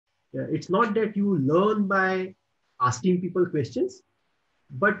It's not that you learn by asking people questions,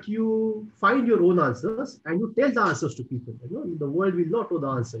 but you find your own answers and you tell the answers to people. The world will not know the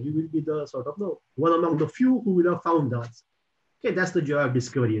answer. You will be the sort of one among the few who will have found the answer. Okay, that's the joy of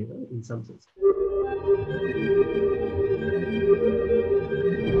discovery in some sense.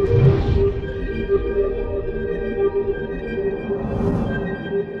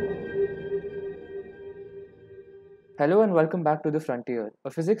 Hello and welcome back to The Frontier, a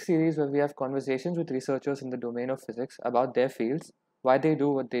physics series where we have conversations with researchers in the domain of physics about their fields, why they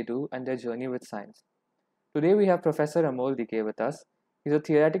do what they do, and their journey with science. Today we have Professor Amol Dighe with us. He's a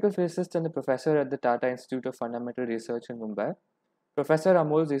theoretical physicist and a professor at the Tata Institute of Fundamental Research in Mumbai. Professor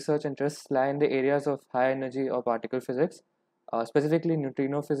Amol's research interests lie in the areas of high energy or particle physics, specifically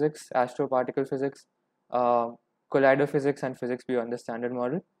neutrino physics, astroparticle physics, collider physics, and physics beyond the standard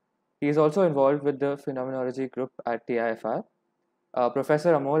model. He is also involved with the phenomenology group at TIFR.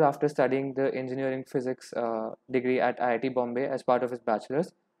 Professor Amol, after studying the engineering physics degree at IIT-Bombay as part of his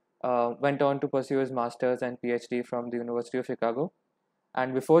bachelor's, went on to pursue his master's and PhD from the University of Chicago.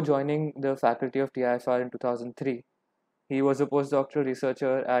 And before joining the faculty of TIFR in 2003, he was a postdoctoral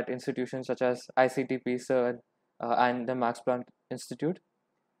researcher at institutions such as ICTP, CERN, and the Max Planck Institute.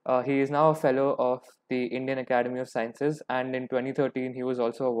 He is now a fellow of the Indian Academy of Sciences, and in 2013 he was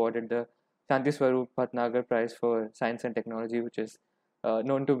also awarded the Shanti Swarup Bhatnagar Prize for Science and Technology, which is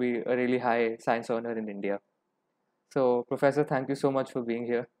known to be a really high science honor in India. So, Professor, thank you so much for being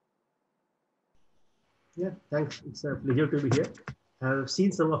here. Yeah, thanks. It's a pleasure to be here. I've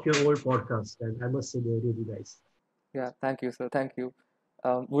seen some of your old podcasts, and I must say they're really nice. Yeah, thank you, sir. Thank you.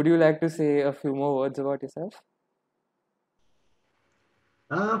 Would you like to say a few more words about yourself?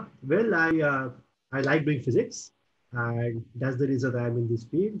 Well, I like doing physics, and that's the reason I'm in this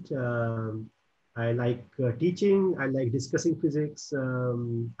field. I like teaching. I like discussing physics.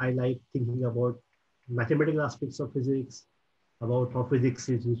 I like thinking about mathematical aspects of physics, about how physics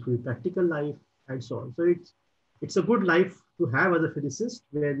is useful in practical life, and so on. So it's a good life to have as a physicist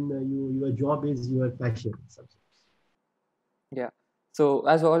when your job is your passion. Yeah. So,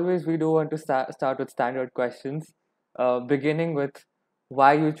 as always, we do want to start with standard questions, beginning with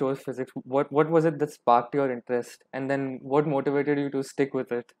why you chose physics. What was it that sparked your interest, and then what motivated you to stick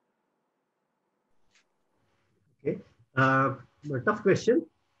with it? Okay, a tough question,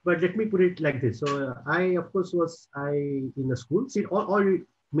 but let me put it like this. So I, of course, was I in the school. See, all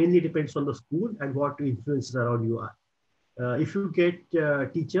mainly depends on the school and what influences around you are. If you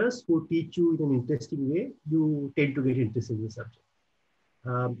get teachers who teach you in an interesting way, you tend to get interested in the subject.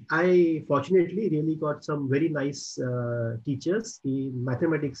 I fortunately really got some very nice teachers in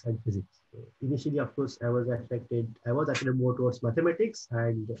mathematics and physics. So initially, of course, I was attracted more towards mathematics,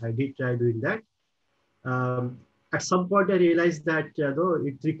 and I did try doing that. Um, at some point, I realized that no,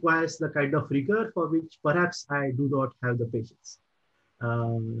 it requires the kind of rigor for which perhaps I do not have the patience.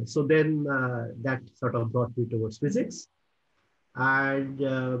 So then that sort of brought me towards physics. And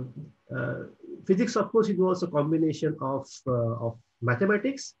physics, of course, involves a combination of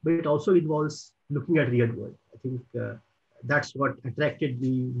mathematics, but it also involves looking at real world. I think that's what attracted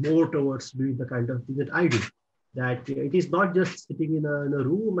me more towards doing the kind of thing that I do. That it is not just sitting in a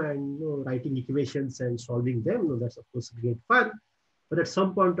room and writing equations and solving them. No, that's of course great fun. But at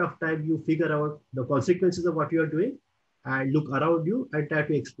some point of time, you figure out the consequences of what you are doing and look around you and try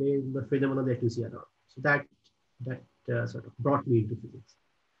to explain the phenomena that you see around. So that sort of brought me into physics.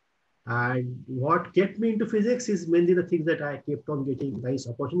 And what kept me into physics is mainly the things that I kept on getting nice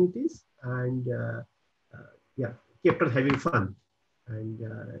opportunities and yeah, kept on having fun. And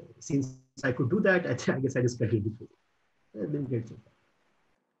since I could do that, I guess I just continued with physics. I've been great so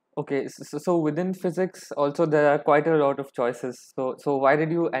far. Okay, so within physics, also there are quite a lot of choices. So why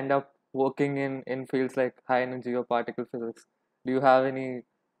did you end up working in fields like high energy or particle physics? Do you have any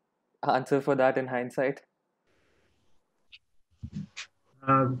answer for that in hindsight?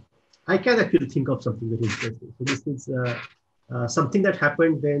 I can actually think of something very interesting. So this is something that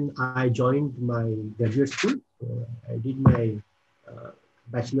happened when I joined my graduate school. I did my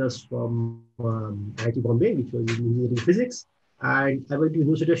bachelor's from IIT Bombay, which was in engineering physics. And I went to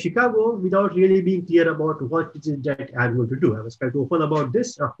University of Chicago without really being clear about what it is that I'm going to do. I was quite open about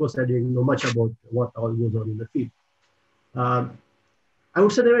this. Of course, I didn't know much about what all goes on in the field. Um, I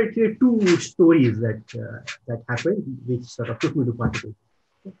would say there were actually two stories that happened, which sort of took me to particle.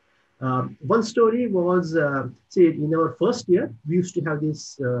 One story was, say, in our first year, we used to have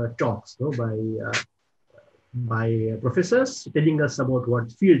these talks by professors telling us about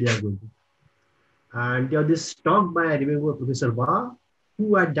what field they are going to. And there was this talk by, I remember, Professor Ba,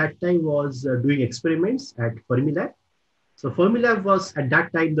 who at that time was doing experiments at Fermilab. So Fermilab was at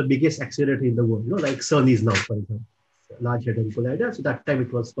that time the biggest accelerator in the world, like CERN is now, for example, Large Hadron Collider. So that time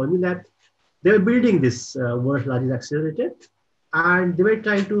it was Fermilab. They were building this world's largest accelerator, and they were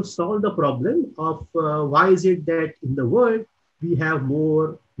trying to solve the problem of why is it that in the world we have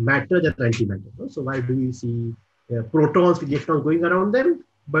more matter than antimatter. So why do we see protons with electrons going around them,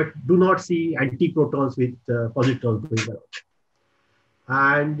 but do not see antiprotons with positons going around?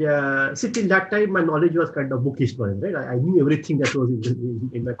 And see, till that time, my knowledge was kind of bookish knowledge, right? I knew everything that was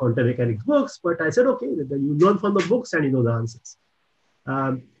in my quantum mechanics books, but I said, okay, you learn from the books and you know the answers.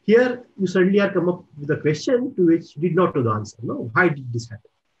 Here, you suddenly are come up with a question to which you did not know the answer. No, why did this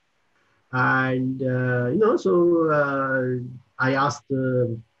happen? And I asked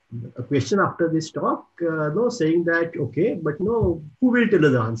a question after this talk, saying that okay, but who will tell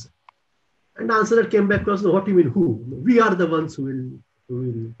us the answer? And the answer that came back was, no, what do you mean who? We are the ones who will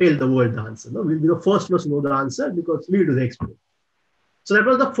tell the world the answer. No, we'll be the first ones to know the answer because we do the experiment. So that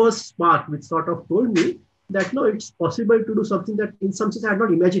was the first spark which sort of told me that no, it's possible to do something that in some sense I had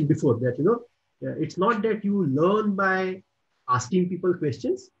not imagined before. That it's not that you learn by asking people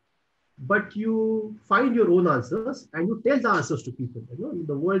questions, but you find your own answers and you tell the answers to people.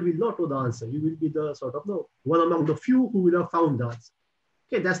 The world will not know the answer. You will be the sort of one among the few who will have found the answer.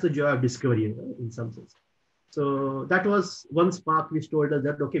 Okay, that's the joy of discovery in some sense. So that was one spark which told us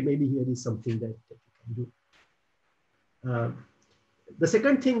that okay, maybe here is something that you can do. The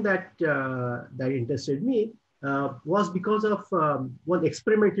second thing that interested me was because of one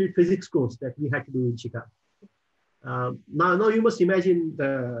experimental physics course that we had to do in Chicago. Now you must imagine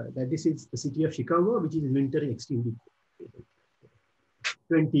that this is the city of Chicago, which is winter extremely cold,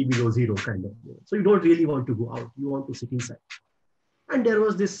 20 below zero kind of. So you don't really want to go out. You want to sit inside. And there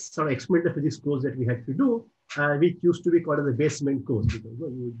was this sort of experimental physics course that we had to do, which used to be called as the basement course. Because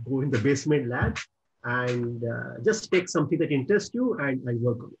you would go in the basement lab and just take something that interests you and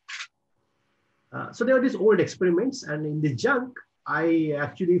work on it. So there were these old experiments, and in the junk, I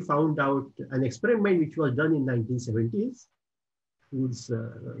actually found out an experiment which was done in 1970s, whose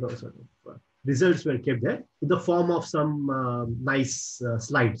results were kept there in the form of some nice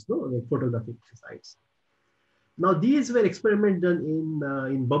slides, like photographic slides. Now, these were experiments done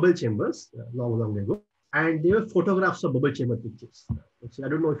in bubble chambers long ago, and they were photographs of bubble chamber pictures. So I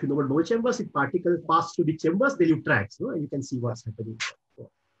don't know if you know about bubble chambers. If particles pass through the chambers, they leave tracks, and you can see what's happening.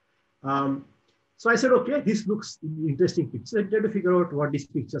 So I said, okay, this looks interesting picture. I tried to figure out what these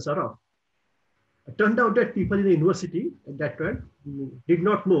pictures are of. It turned out that people in the university at that time did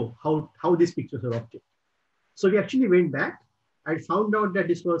not know how these pictures are obtained. So we actually went back and found out that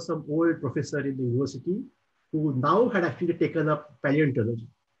this was some old professor in the university who now had actually taken up paleontology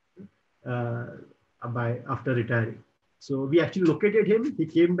after retiring. So we actually located him. He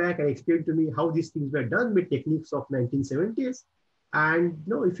came back and explained to me how these things were done with techniques of 1970s. And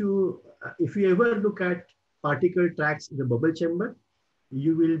if you ever look at particle tracks in the bubble chamber,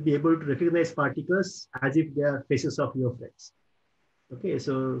 you will be able to recognize particles as if they are faces of your friends. Okay,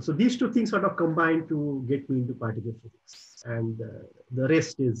 so these two things sort of combine to get me into particle physics, and the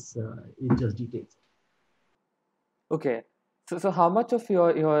rest is just details. Okay, so how much of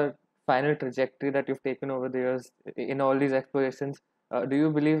your final trajectory that you've taken over the years in all these explorations do you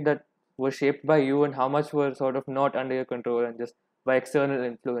believe that were shaped by you, and how much were sort of not under your control and just by external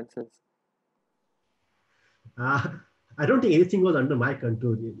influences? I don't think anything was under my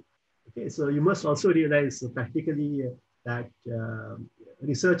control, really. Okay, so you must also realize practically that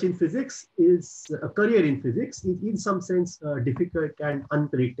research in physics is a career in physics is in some sense a difficult and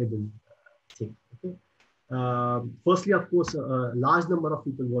unpredictable thing. Okay? Firstly, of course, a large number of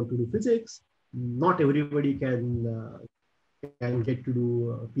people want to do physics. Not everybody can get to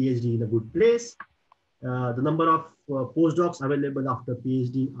do a PhD in a good place. The number of postdocs available after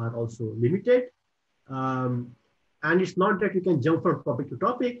PhD are also limited. And it's not that you can jump from topic to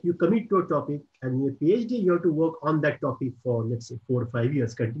topic. You commit to a topic, and in a PhD, you have to work on that topic for, let's say, 4 or 5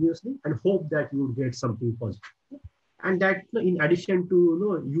 years continuously and hope that you will get something positive. And that, in addition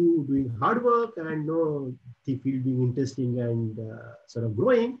to you doing hard work and the field being interesting and sort of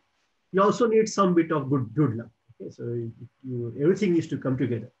growing, you also need some bit of good luck. Okay? So everything needs to come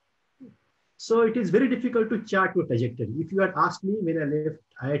together. So it is very difficult to chart your trajectory. If you had asked me when I left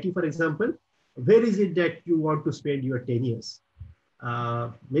IIT, for example, where is it that you want to spend your 10 years?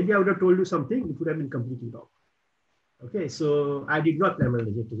 Maybe I would have told you something, it would have been completely wrong. Okay, so I did not plan my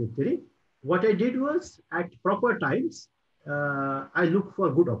trajectory. What I did was, at proper times, I looked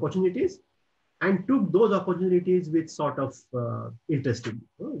for good opportunities and took those opportunities with sort of interesting,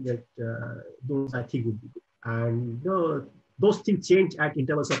 that those I think would be good. And those things change at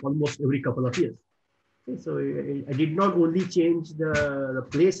intervals of almost every couple of years. Okay, so I did not only change the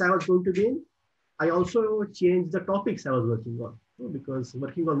place I was going to be in, I also changed the topics I was working on, because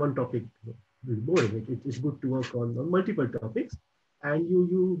working on one topic is boring. It's good to work on multiple topics, and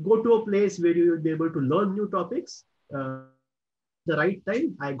you go to a place where you will be able to learn new topics at the right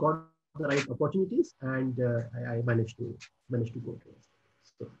time. I got the right opportunities, and I managed to go to it.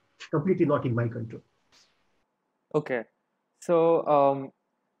 So completely not in my control. Okay. So,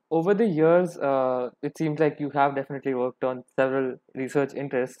 over the years, it seems like you have definitely worked on several research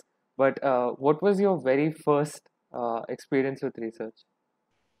interests, but what was your very first experience with research?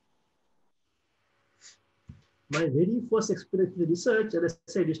 My very first experience with research, as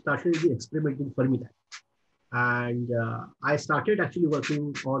I said, it started with the experiment in Fermi. And I started actually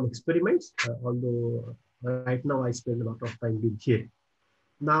working on experiments, although right now I spend a lot of time doing theory.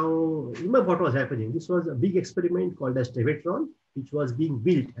 Now, remember what was happening. This was a big experiment called as Tevatron, which was being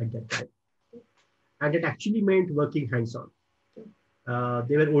built at that time. And it actually meant working hands-on.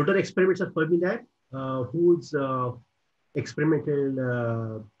 There were older experiments at Fermi Lab, whose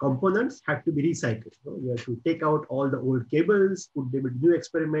experimental components had to be recycled. You had to take out all the old cables, put them into new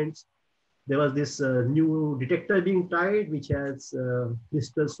experiments. There was this new detector being tried, which has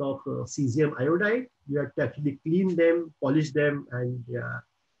crystals of cesium iodide. You have to actually clean them, polish them, and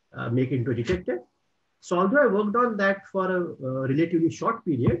make into a detector. So although I worked on that for a relatively short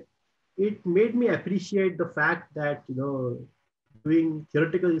period, it made me appreciate the fact that doing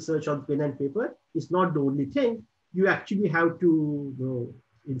theoretical research on pen and paper is not the only thing. You actually have to,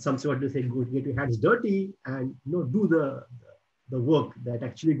 in some sort of say, go get your hands dirty and do the work that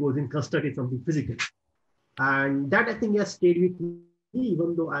actually goes in constructing something physical. And that I think has stayed with me,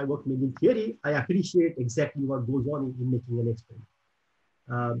 even though I work mainly in theory. I appreciate exactly what goes on in making an experiment.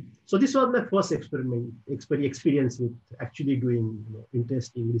 So this was my first experience with actually doing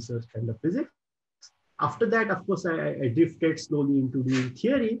interesting research kind of physics. After that, of course, I drifted slowly into doing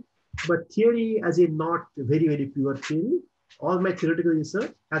theory, but theory as in not very, very pure theory. All my theoretical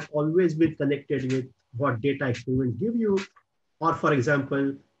research has always been connected with what data experiments give you, or for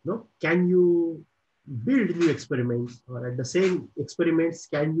example, can you build new experiments, or at the same experiments,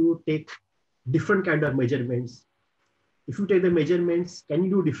 can you take different kind of measurements? If you take the measurements, can you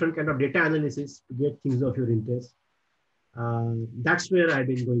do different kind of data analysis to get things of your interest? That's where I've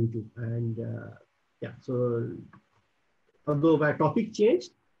been going to. And yeah, so although my topic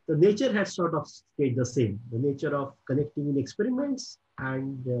changed, the nature has sort of stayed the same. The nature of connecting in experiments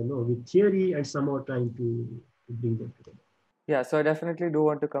and with theory and somehow trying to bring them together. Yeah, so I definitely do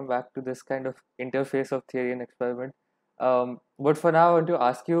want to come back to this kind of interface of theory and experiment. But for now, I want to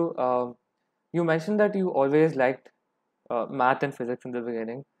ask you, you mentioned that you always liked math and physics in the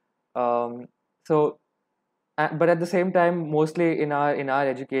beginning. Um, so, but at the same time, mostly in our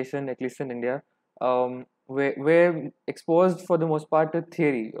education, at least in India, we're exposed for the most part to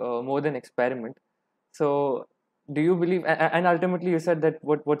theory more than experiment. So, do you believe? And ultimately, you said that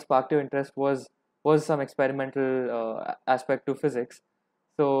what sparked your interest was some experimental aspect to physics.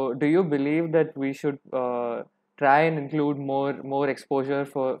 So, do you believe that we should try and include more exposure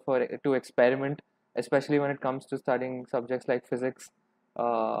for to experiment, especially when it comes to studying subjects like physics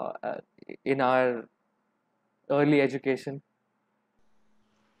in our early education?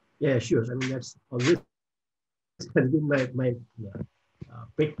 Yeah, sure. I mean, that's always has been my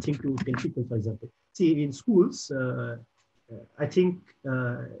pet thing to tell people, for example. See, in schools, I think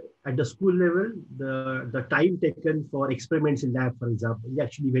at the school level, the time taken for experiments in lab, for example, is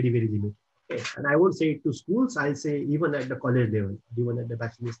actually very, very limited. Okay? And I won't say it to schools, I'll say even at the college level, even at the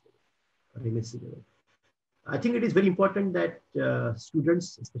bachelor's level or MSc level. I think it is very important that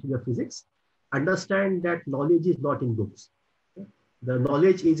students, especially the physics, understand that knowledge is not in books. Okay? The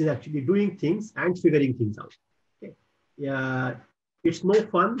knowledge is in actually doing things and figuring things out. Okay? Yeah, it's no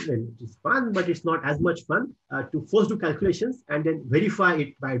fun. Well, it is fun, but it's not as much fun to first do calculations and then verify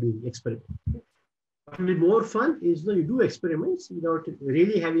it by doing experiments. What will be more fun is when you do experiments without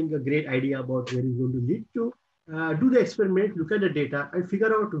really having a great idea about where it's going to lead to. Do the experiment, look at the data, and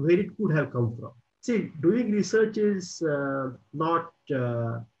figure out where it could have come from. See, doing research is not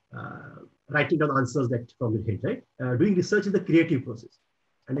uh, writing down answers that from your head, right? Doing research is the creative process.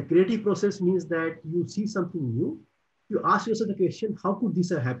 And the creative process means that you see something new, you ask yourself the question, how could this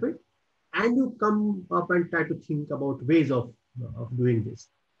have happened? And you come up and try to think about ways of doing this.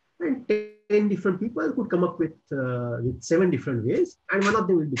 And 10 different people could come up with 7 different ways, and one of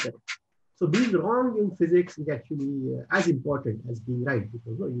them will be correct. So being wrong in physics is actually as important as being right,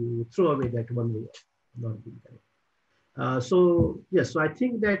 because you throw away that one way of not being correct. So yes, so I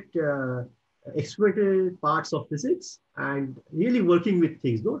think that experimental parts of physics and really working with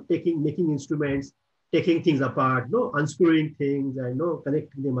things, making instruments, taking things apart, no, unscrewing things and no,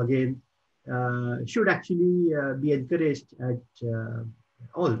 connecting them again should actually be encouraged at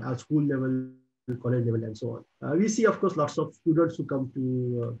all our school level, college level, and so on. We see, of course, lots of students who come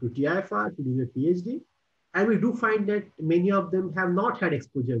to TIFR to do their PhD, and we do find that many of them have not had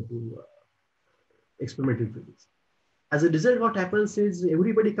exposure to experimental physics. As a result, what happens is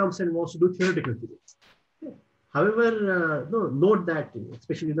everybody comes and wants to do theoretical physics. However, no, note that,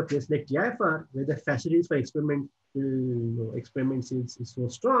 especially in a place like TIFR, where the facilities for experiments is so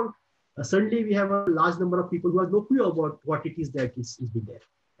strong, suddenly we have a large number of people who have no clue about what it is that is being there.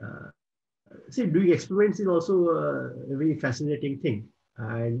 See, doing experiments is also a very fascinating thing.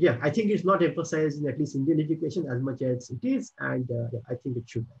 And yeah, I think it's not emphasized in at least Indian education as much as it is. And yeah, I think it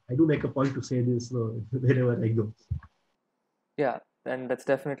should. I do make a point to say this wherever I go. Yeah, and that's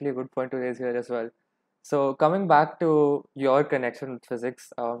definitely a good point to raise here as well. So coming back to your connection with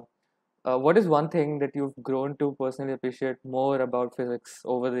physics, what is one thing that you've grown to personally appreciate more about physics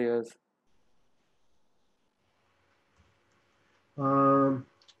over the years?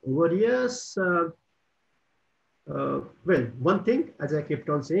 Over years, well, one thing, as I kept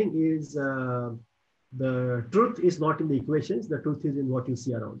on saying, is the truth is not in the equations. The truth is in what you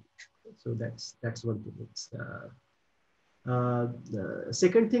see around. So that's one thing. The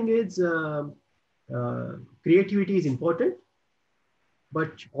second thing is creativity is important,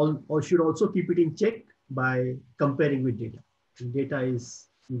 but all should also keep it in check by comparing with data. Data is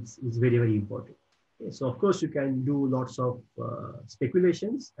very, very important. Okay, so of course you can do lots of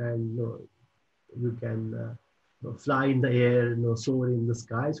speculations, and you can fly in the air, soar in the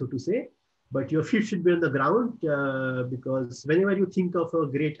sky, so to say. But your feet should be on the ground because whenever you think of a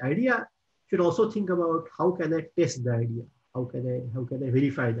great idea, you should also think about how can I test the idea? How can I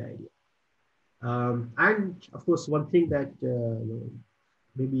verify the idea? And of course, one thing that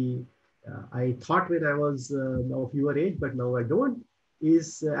maybe I thought when I was of your age, but now I don't,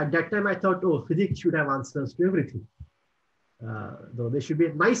 is at that time I thought, oh, physics should have answers to everything. Though there should be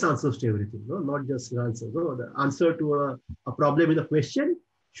nice answers to everything, no? Not just answers. No? The answer to a problem in a question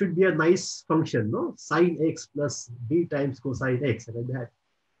should be a nice function, no? Sine x plus b times cosine x, and like that.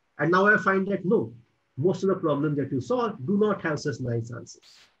 And now I find that no, most of the problems that you solve do not have such nice answers.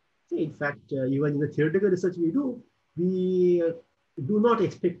 In fact, even in the theoretical research we do not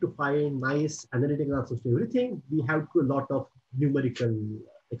expect to find nice analytical answers to everything. We have to do a lot of numerical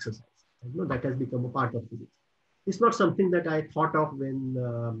exercise. That has become a part of physics. It's not something that I thought of when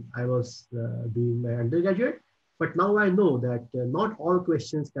I was doing my undergraduate, but now I know that not all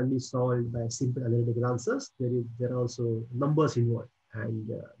questions can be solved by simple analytical answers. There are also numbers involved,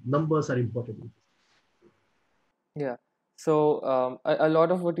 and numbers are important. Yeah. So a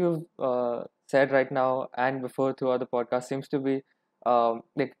lot of what you've said right now and before throughout the podcast seems to be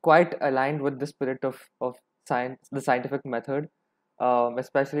like quite aligned with the spirit of science, the scientific method.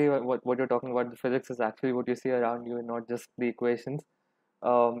 Especially what you're talking about, the physics is actually what you see around you and not just the equations.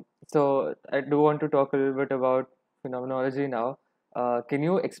 So I do want to talk a little bit about phenomenology now. Can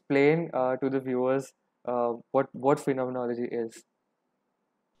you explain to the viewers what phenomenology is?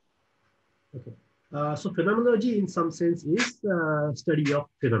 Okay. So phenomenology in some sense is study of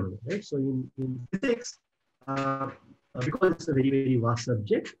phenomena, right? So in physics, because it's a very, very vast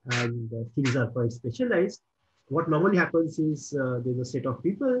subject and things are quite specialized, what normally happens is there's a set of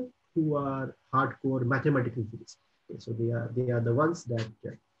people who are hardcore mathematical physicists. Okay, so they are the ones that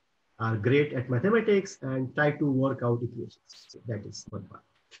are great at mathematics and try to work out equations. So that is one part.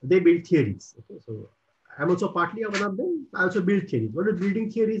 They build theories. Okay, so I'm also partly one of them. I also build theories. What do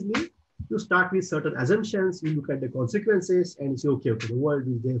building theories mean? You start with certain assumptions, you look at the consequences, and you say, okay, the world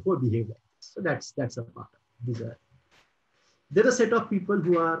will therefore behave like this. So that's a part of it. There's a set of people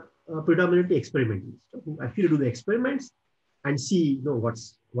who are predominantly experimentalists, who actually do the experiments and see,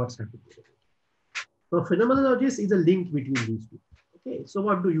 what's happening. So phenomenologist is a link between these two. Okay, so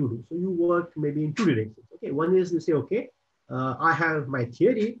what do? So you work maybe in two directions. Okay, one is you say, okay, I have my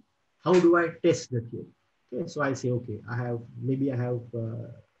theory. How do I test the theory? Okay, so I say, okay, I have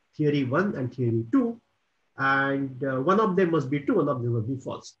theory one and theory two, and one of them must be true, one of them must be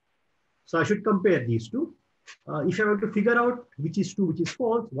false. So I should compare these two. If I want to figure out which is true, which is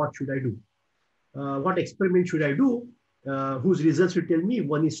false, what should I do? What experiment should I do? Whose results should tell me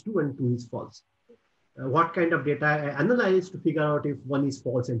one is true and two is false? What kind of data I analyze to figure out if one is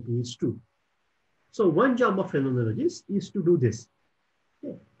false and two is true? So one job of phenomenologist is to do this,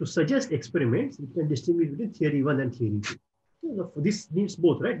 okay, to suggest experiments which can distinguish between theory one and theory two. Okay, so this needs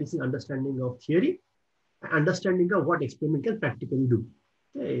both, right? This is understanding of theory and understanding of what experiment can practically do.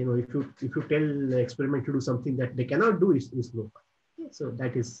 Okay, if you tell the experiment to do something that they cannot do, is no fun. Okay, so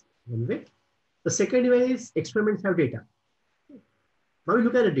that is one way. The second way is experiments have data. Now you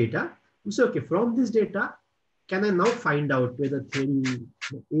look at the data, you say, okay, from this data, can I now find out whether theory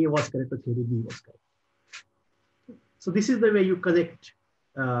A was correct or theory B was correct? So this is the way you connect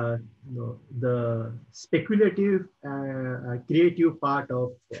the speculative, creative part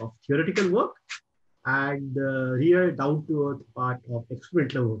of theoretical work and the real down-to-earth part of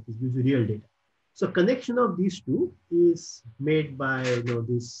experimental work, is usually real data. So connection of these two is made by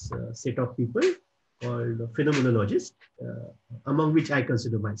this set of people called phenomenologists, among which I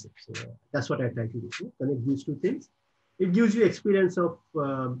consider myself. So that's what I try to do, connect these two things. It gives you experience of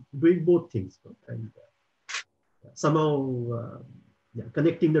doing both things, and somehow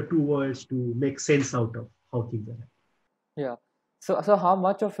connecting the two worlds to make sense out of how things are happening. Yeah. So how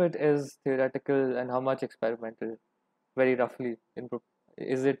much of it is theoretical and how much experimental? Very roughly,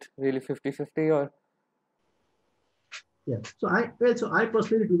 is it really 50-50 or? Yeah. So I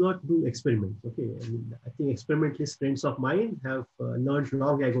personally do not do experiments. Okay. I mean, I think experimentalist friends of mine have learned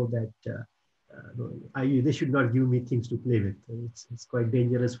long ago that they should not give me things to play with. It's quite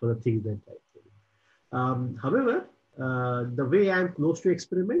dangerous for the things that I play. However, the way I'm close to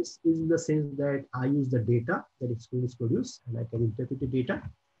experiments is in the sense that I use the data that experiments produce and I can interpret the data.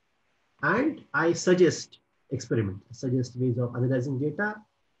 And I suggest experiments, I suggest ways of analyzing data.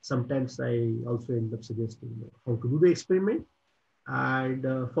 Sometimes I also end up suggesting how to do the experiment. And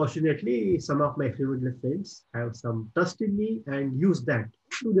fortunately, some of my experimental friends have some trust in me and use that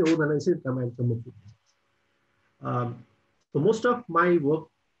to do their own analysis and come up with results. So most of my work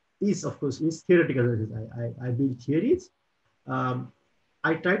is, of course, is theoretical analysis. I build theories. Um,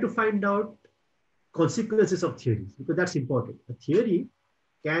 I try to find out consequences of theories because that's important. A theory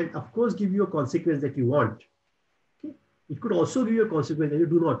can, of course, give you a consequence that you want. Okay? It could also give you a consequence that you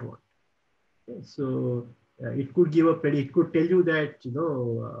do not want. Okay? So it could give a it could tell you that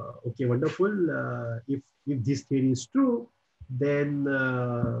okay, wonderful. If this theory is true, then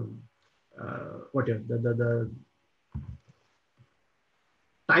whatever the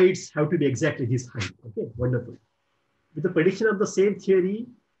tides have to be exactly this height. Okay, wonderful. With the prediction of the same theory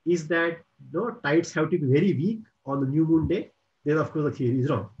is that tides have to be very weak on the new moon day, then of course the theory is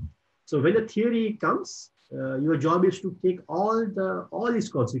wrong. So when the theory comes, your job is to take all these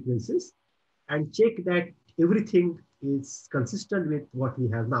consequences and check that everything is consistent with what we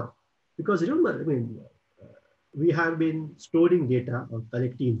have now. Because remember, I mean, we have been storing data or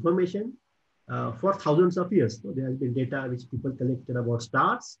collecting information for thousands of years. So there has been data which people collected about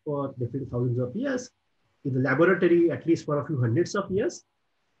stars for different thousands of years, in the laboratory at least for a few hundreds of years.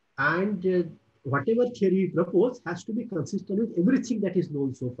 And whatever theory you propose has to be consistent with everything that is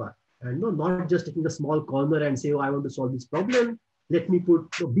known so far. And not just taking a small corner and say, oh, I want to solve this problem. Let me put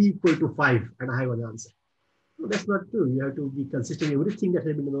b equal to 5 and I have an answer. No, that's not true. You have to be consistent with everything that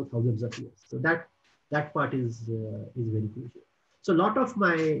has been known thousands of years. So that part is very crucial. So a lot of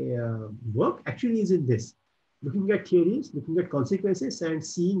my work actually is in this, looking at theories, looking at consequences, and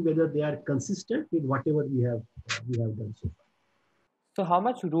seeing whether they are consistent with whatever we have done so far. So how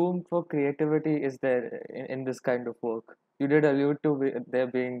much room for creativity is there in this kind of work? You did allude to there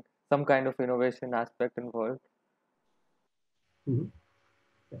being some kind of innovation aspect involved. Mhm.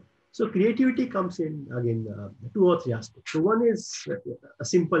 Yeah. So creativity comes in again two or three aspects. So one is a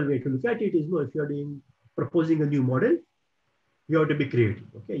simple way to look at it is, if you're proposing a new model, you have to be creative.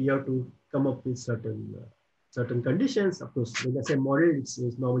 Okay, you have to come up with certain conditions. Of course, when I say model, it's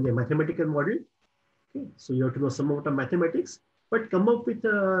normally a mathematical model. Okay, so you have to know some amount of mathematics, but come up with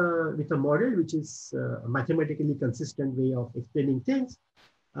a model which is a mathematically consistent way of explaining things,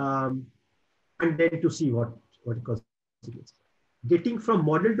 um, and then to see what consequences. Getting from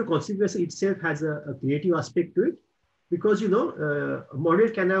model to consequence itself has a creative aspect to it, because a model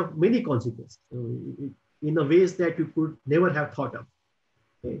can have many consequences in a ways that you could never have thought of.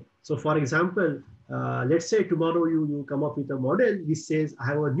 Okay? So, for example, let's say tomorrow you come up with a model which says I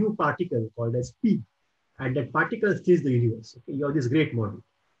have a new particle called as P, and that particle fills the universe. Okay, you have this great model,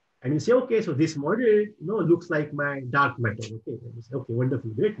 and you say, okay, so this model looks like my dark matter. Okay, and you say, okay, wonderful,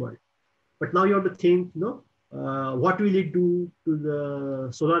 great model. But now you have to think, what will it do to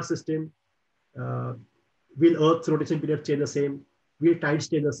the solar system? Uh, will Earth's rotation period stay the same? Will tides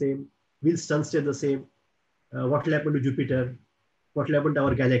stay the same? Will sun stay the same? What will happen to Jupiter? What will happen to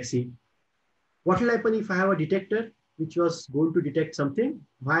our galaxy? What will happen if I have a detector which was going to detect something?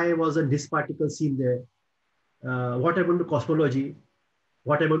 Why wasn't this particle seen there? What happened to cosmology?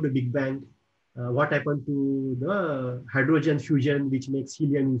 What happened to Big Bang? What happened to the hydrogen fusion, which makes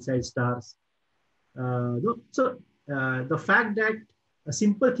helium inside stars? No, so the fact that a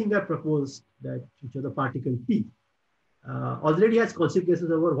simple thing I proposed, that which was the particle P, already has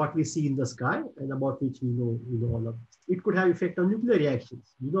consequences over what we see in the sky and about which we know all of this. It could have effect on nuclear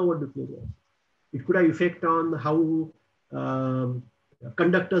reactions. You know what nuclear reactions. It could have effect on how um,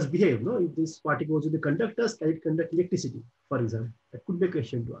 conductors behave. No, if this particle goes to the conductors, can it conduct electricity, for example? That could be a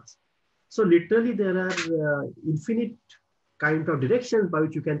question to ask. So literally, there are infinite kind of directions by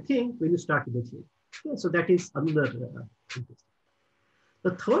which you can think when you start with the theory. Okay, so that is another interest.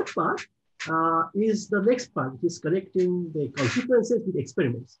 The third part is the next part, which is connecting the consequences with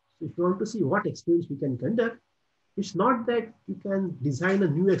experiments. So if you want to see what experiments we can conduct, it's not that you can design a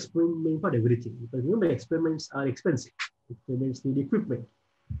new experiment for everything, because remember, experiments are expensive. Experiments need equipment.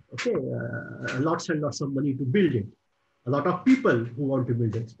 Okay, lots and lots of money to build it. A lot of people who want to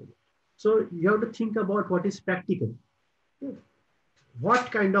build an experiment. So you have to think about what is practical. Okay. What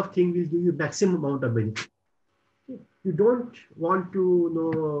kind of thing will give you maximum amount of benefit? You don't want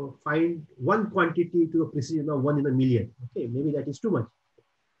to find one quantity to a precision of 1 in a million. Okay, maybe that is too much.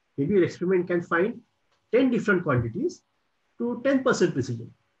 Maybe your experiment can find 10 different quantities to 10%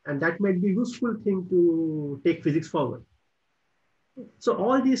 precision. And that might be a useful thing to take physics forward. So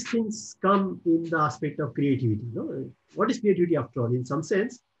all these things come in the aspect of creativity. What is creativity after all? In some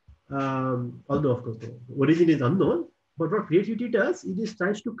sense, although of course the origin is unknown, but what creativity does, it is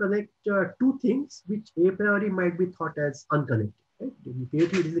tries to connect two things which a priori might be thought as unconnected. Right?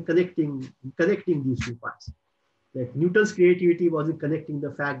 Creativity is connecting these two parts. Like Newton's creativity was in connecting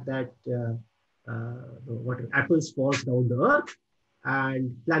the fact that what apples falls down the earth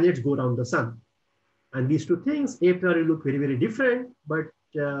and planets go around the sun. And these two things a priori look very, very different, but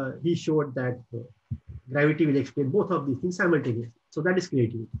he showed that gravity will explain both of these things simultaneously. So that is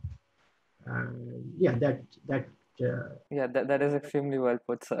creativity. Yeah, that. Yeah, that is extremely well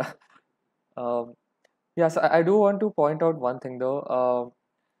put, sir. Yes, I do want to point out one thing though.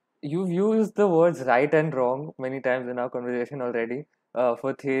 You've used the words right and wrong many times in our conversation already,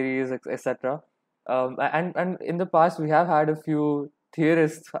 for theories, etc. And in the past, we have had a few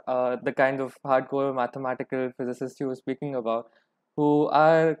theorists, the kind of hardcore mathematical physicists you were speaking about, who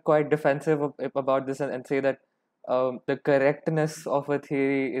are quite defensive about this and say that the correctness of a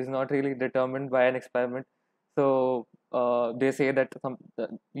theory is not really determined by an experiment. So they say that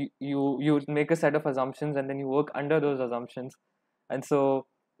you make a set of assumptions and then you work under those assumptions, and so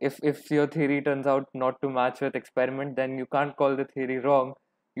if your theory turns out not to match with experiment, then you can't call the theory wrong.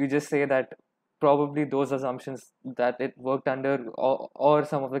 You just say that probably those assumptions that it worked under, or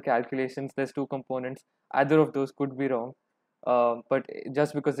some of the calculations, there's two components, either of those could be wrong. But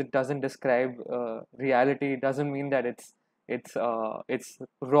just because it doesn't describe reality doesn't mean that it's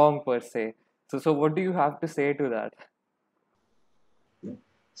wrong per se. So what do you have to say to that?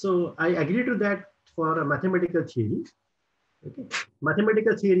 So I agree to that for a mathematical theory. Okay.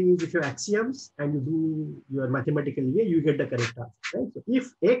 Mathematical theory is if you have axioms and you do your mathematical way, you get the correct answer. Right? So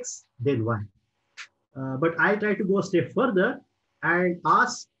if X, then Y. But I try to go a step further and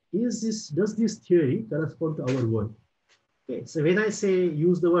ask, does this theory correspond to our world? Okay, so when I say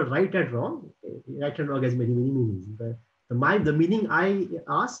use the word right and wrong, okay, right and wrong has many, many meanings. The meaning I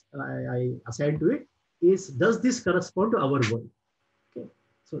assign to it is, does this correspond to our world? Okay,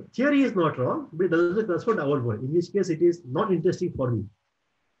 so theory is not wrong, but it doesn't correspond to our world. In this case, it is not interesting for me.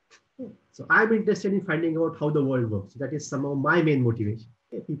 Okay, so I'm interested in finding out how the world works. That is some of my main motivation.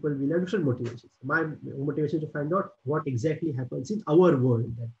 Okay, people will have different motivations. My motivation is to find out what exactly happens in our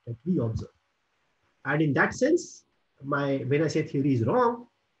world that we observe. And in that sense, when I say theory is wrong,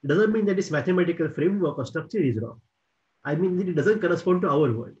 it doesn't mean that its mathematical framework or structure is wrong. I mean that it doesn't correspond to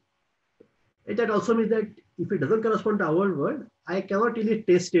our world. And that also means that if it doesn't correspond to our world, I cannot really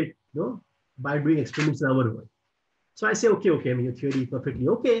test it, by doing experiments in our world. So I say, okay, I mean, your theory is perfectly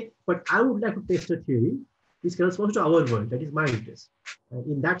okay, but I would like to test a theory which corresponds to our world. That is my interest.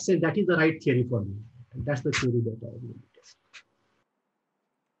 In that sense, that is the right theory for me. And that's the theory that I will test.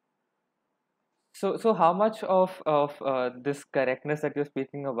 So how much of this correctness that you're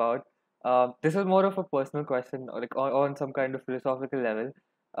speaking about, this is more of a personal question, or like on some kind of philosophical level.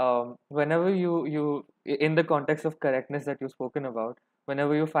 Whenever you in the context of correctness that you've spoken about,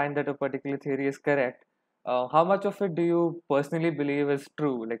 whenever you find that a particular theory is correct, how much of it do you personally believe is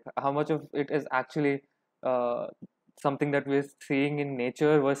true? Like how much of it is actually uh, something that we're seeing in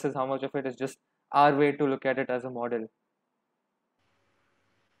nature versus how much of it is just our way to look at it as a model?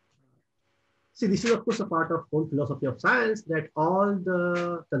 See, this is of course a part of whole philosophy of science, that all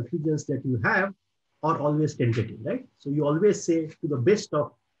the conclusions that you have are always tentative, right? So you always say, to the best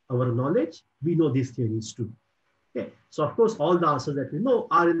of our knowledge, we know this theory is true. Okay. So of course, all the answers that we know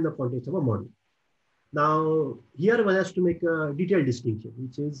are in the context of a model. Now, here one has to make a detailed distinction,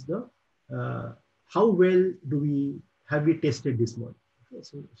 which is the how well do we have we tested this model? Okay,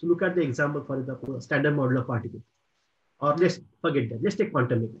 so look at the example, for example, standard model of particles. Or let's forget that. Let's take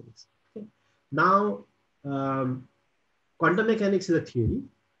quantum mechanics. Okay. Now, quantum mechanics is a theory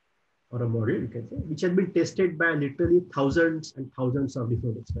or a model, you can say, which has been tested by literally thousands and thousands of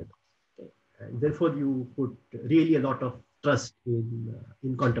different experiments. Okay. And therefore, you put really a lot of trust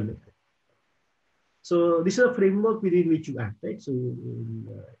in quantum mechanics. So this is a framework within which you act, right? So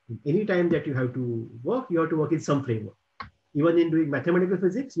in any time that you have to work in some framework. Even in doing mathematical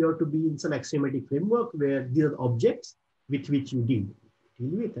physics, you have to be in some axiomatic framework where these are objects with which you deal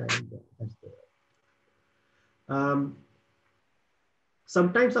with, and that's the.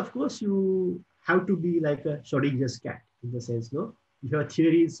 Sometimes, of course, you have to be like a Schrodinger's cat in the sense, no, if your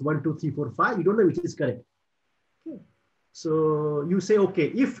theory is 1, 2, 3, 4, 5, you don't know which is correct. Okay. So you say, okay,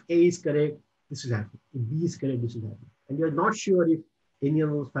 if A is correct, this will happen. If B is correct, this will happen. And you're not sure if any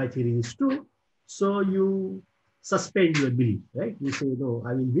of those 5 theories is true. So you suspend your belief, right? You say, no,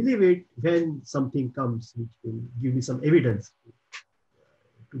 I will believe it when something comes which will give me some evidence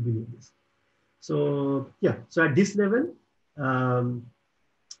to believe this. So yeah, so at this level, so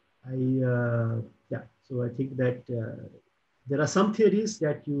I think that there are some theories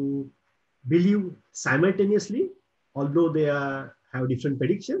that you believe simultaneously, although they have different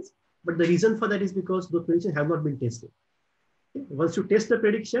predictions. But the reason for that is because those predictions have not been tested. Okay? Once you test the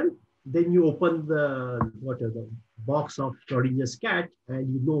prediction, then you open the box of Schrodinger's cat,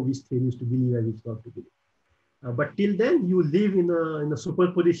 and you know which theories to believe and which not to believe. But till then, you live in a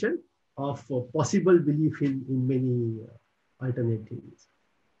superposition of possible belief in many alternate theories.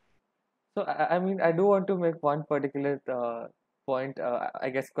 So, I mean, I do want to make one particular point, I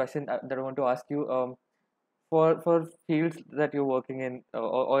guess, question that I want to ask you. For fields that you're working in,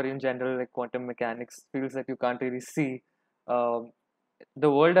 or in general, like quantum mechanics, fields that you can't really see, um, the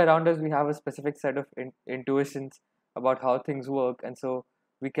world around us, we have a specific set of intuitions about how things work, and so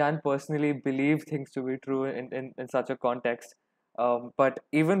we can personally believe things to be true in such a context. But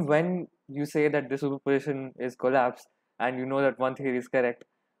even when you say that the superposition is collapsed and you know that one theory is correct,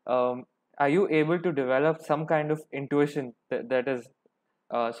 um, are you able to develop some kind of intuition that is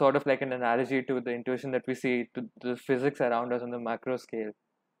sort of like an analogy to the intuition that we see to the physics around us on the macro scale?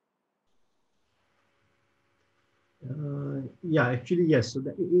 Yeah, actually, yes. So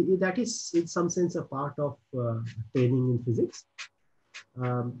that is, in some sense, a part of training in physics.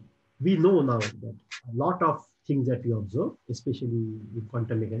 We know now that a lot of things that we observe, especially in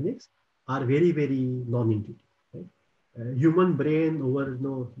quantum mechanics, are very, very non-intuitive. Right? Human brain over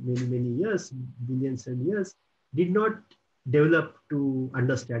many years, billions and years, did not develop to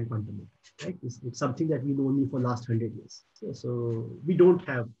understand quantum mechanics. Right? It's something that we know only for last 100 years. So we do not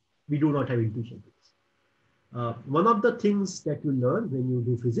have intuition. One of the things that you learn when you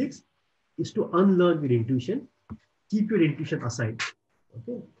do physics is to unlearn your intuition, keep your intuition aside,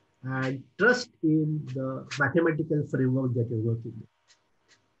 okay, and trust in the mathematical framework that you're working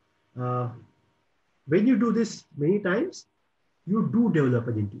with. When you do this many times, you do develop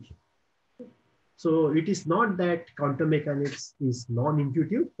an intuition. So it is not that quantum mechanics is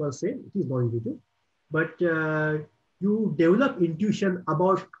non-intuitive per se, it is non-intuitive, but you develop intuition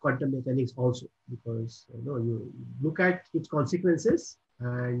about quantum mechanics also, because you look at its consequences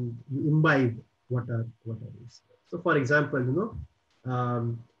and you imbibe what are these. So for example,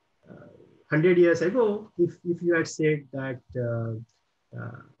 100 years ago, if you had said that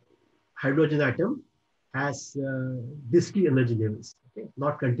hydrogen atom has discrete energy levels, okay,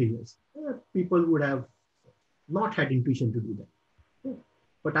 not continuous, people would have not had intuition to do that. Okay.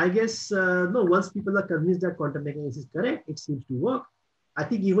 But I guess, no, once people are convinced that quantum mechanics is correct, it seems to work. I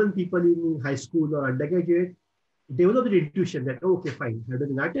think even people in high school or undergraduate develop the intuition that, oh, okay, fine,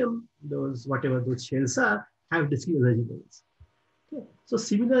 hydrogen atom, whatever those shells are, have discrete energy levels. Okay. So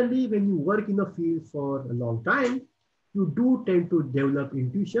similarly, when you work in a field for a long time, you do tend to develop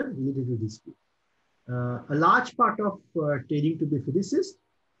intuition related to this field. A large part of training to be a physicist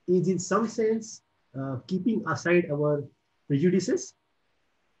is in some sense keeping aside our prejudices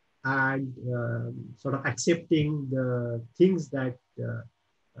and sort of accepting the things that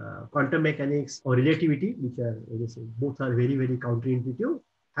quantum mechanics or relativity, which are, both are very, very counterintuitive,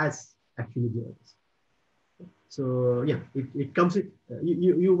 has actually given us. So yeah, it comes with,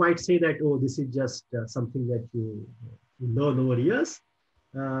 you might say that, oh, this is just something that you learn over years.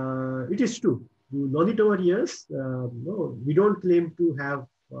 It is true. You learn it over years. No, we don't claim to have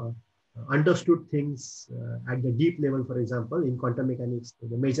understood things at the deep level. For example, in quantum mechanics,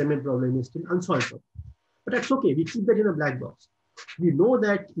 the measurement problem is still unsolved. But that's okay. We keep that in a black box. We know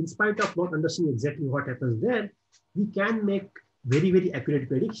that in spite of not understanding exactly what happens there, we can make very, very accurate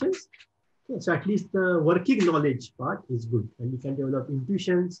predictions. Okay, so at least the working knowledge part is good, and we can develop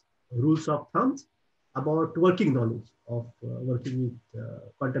intuitions, rules of thumbs about working knowledge of working with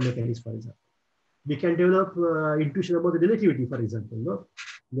quantum mechanics, for example. We can develop intuition about the relativity, for example. No?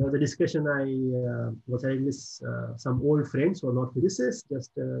 There was a discussion I was having with some old friends who are not physicists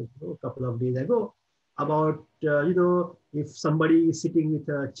just a couple of days ago about, if somebody is sitting with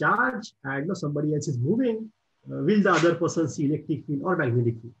a charge and somebody else is moving, will the other person see electric field or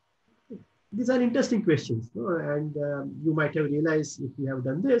magnetic field? These are interesting questions. No? And you might have realized if you have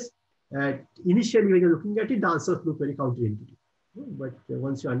done this, initially when you're looking at it, the answers look very counterintuitive. But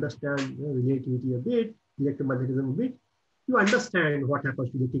once you understand relativity a bit, electromagnetism a bit, you understand what happens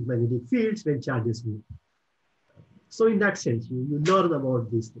to electric magnetic fields when charges move. So in that sense, you learn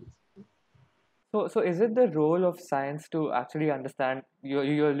about these things. So is it the role of science to actually understand,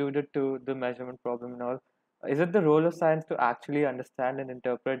 you alluded to the measurement problem and all, is it the role of science to actually understand and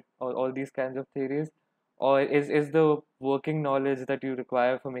interpret all these kinds of theories? Or is the working knowledge that you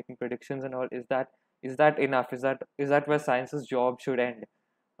require for making predictions and all, is that enough? Is that where science's job should end?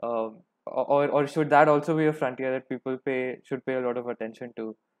 Or should that also be a frontier that people should pay a lot of attention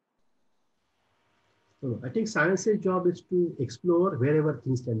to? So I think science's job is to explore wherever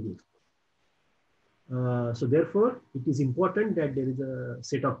things can be. So therefore, it is important that there is a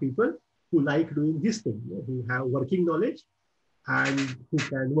set of people who like doing this thing, who have working knowledge and who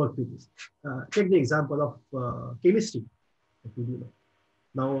can work with this. Take the example of chemistry that we do now.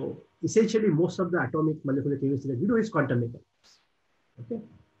 Now, essentially, most of the atomic molecular chemistry that we do is quantum mechanics. Okay,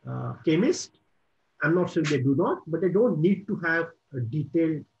 chemists, I'm not sure they do not, but they don't need to have a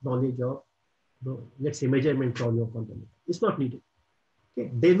detailed knowledge of, let's say, measurement problem of quantum mechanics. It's not needed. Okay,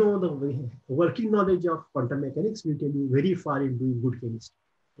 they know the working knowledge of quantum mechanics will take you very far in doing good chemistry.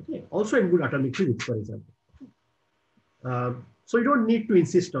 Okay, also in good atomic physics, for example. So you don't need to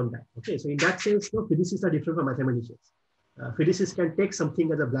insist on that. Okay, so in that sense, physicists are different from mathematicians. Physicists can take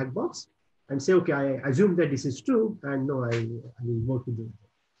something as a black box and say, okay, I assume that this is true, and no, I will work with it.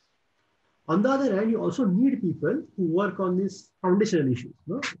 On the other hand, you also need people who work on these foundational issues.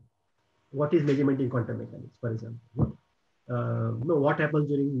 No? What is measurement in quantum mechanics, for example? No? What happens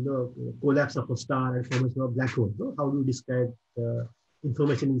during the collapse of a star and formation of a black hole? No? How do you describe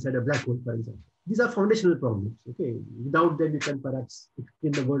information inside a black hole, for example? These are foundational problems. Okay, without them, you can perhaps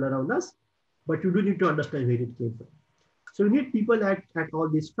explain the world around us, but you do need to understand where it came from. So you need people at all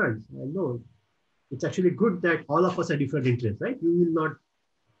these fronts. I know it's actually good that all of us have different interests, right? You will not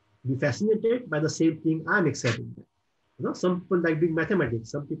be fascinated by the same thing I'm excited by. Some people like doing mathematics,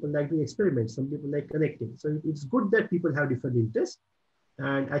 some people like doing experiments, some people like connecting. So it's good that people have different interests.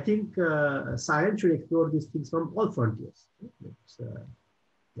 And I think science should explore these things from all frontiers.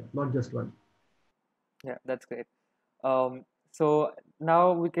 Not just one. Yeah, that's great. So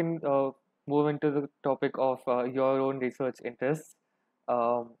now we can move into the topic of your own research interests.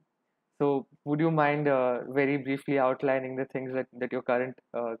 Um, so would you mind very briefly outlining the things that you're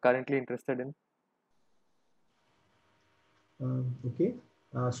currently interested in? Okay.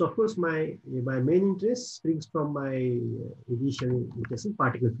 So of course, my main interest springs from my initial interest in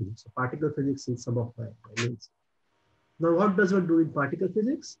particle physics. So particle physics is some of my main. Now, what does one do in particle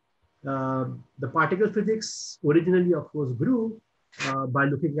physics? The particle physics originally, of course, grew by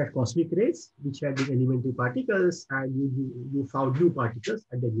looking at cosmic rays, which had been elementary particles, and you found new particles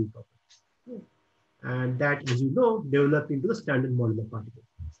and their new properties. And that, as you know, developed into the standard model of particles.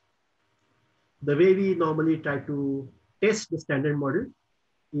 The way we normally try to test the standard model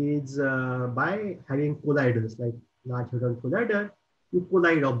is by having colliders, like Large Hadron Collider. You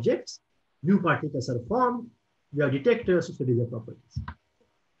collide objects, new particles are formed, you have detectors to study their properties.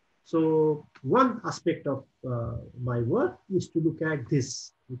 So one aspect of my work is to look at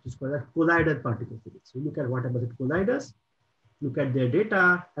this, which is called a collider particle physics. So look at what happens at colliders, look at their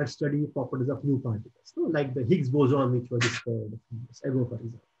data, and study properties of new particles. So like the Higgs boson, which was discovered a few years ago, for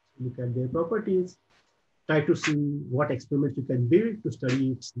example. So look at their properties, try to see what experiments you can build to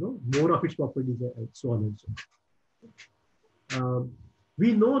study its, more of its properties, and so on and so on.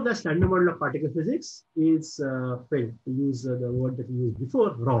 We know the standard model of particle physics is, well, to use the word that we used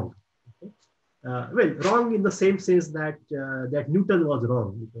before, wrong. Okay? Wrong in the same sense that that Newton was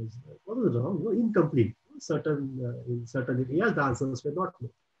wrong, because what was wrong? Incomplete. In certain areas, the answers were not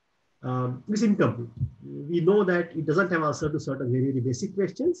known. It's incomplete. We know that it doesn't have answer to certain very, very basic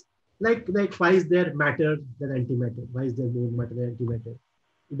questions, like why is there matter than antimatter? Why is there more matter than antimatter?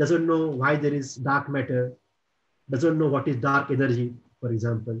 It doesn't know why there is dark matter, doesn't know what is dark energy, for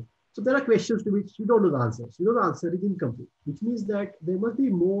example. So there are questions to which you don't know the answers. You know the answer is incomplete, which means that there must be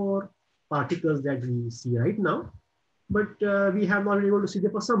more particles that we see right now, but we have not been able to see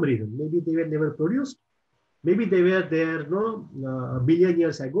them for some reason. Maybe they were never produced. Maybe they were there no, a billion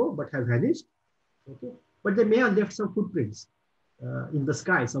years ago, but have vanished. Okay, but they may have left some footprints in the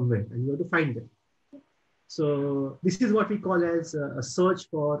sky somewhere, and you have to find them. So this is what we call as a search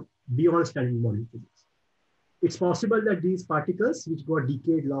for beyond standard model physics. It's possible that these particles, which got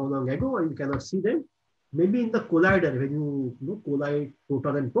decayed long ago, and you cannot see them, maybe in the collider, when you collide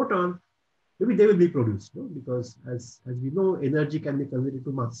proton and proton, maybe they will be produced, no? Because as we know, energy can be converted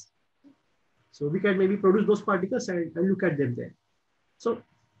to mass. So we can maybe produce those particles and look at them there. So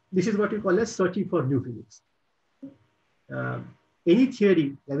this is what we call as searching for new physics. Any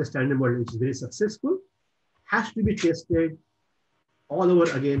theory as a standard model which is very successful has to be tested all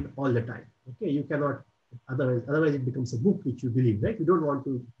over again all the time. Okay, you cannot, otherwise it becomes a book which you believe, right? You don't want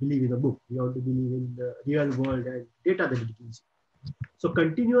to believe in a book. You want to believe in the real world and data that it gives you. So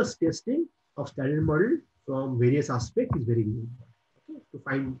continuous testing of standard model from various aspects is very important, okay, to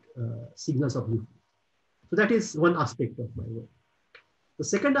find signals of new. So that is one aspect of my work. The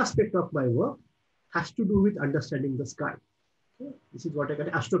second aspect of my work has to do with understanding the sky. Okay? This is what I call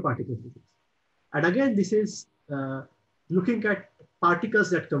astroparticle physics. And again, this is looking at particles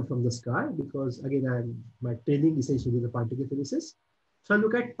that come from the sky, because again, my training essentially is a particle physicist. So I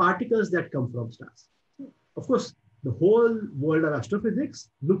look at particles that come from stars. Of course, the whole world of astrophysics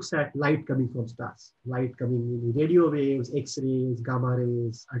looks at light coming from stars, light coming in radio waves, X-rays, gamma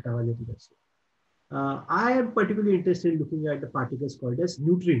rays, ultraviolet, and so on. I am particularly interested in looking at the particles called as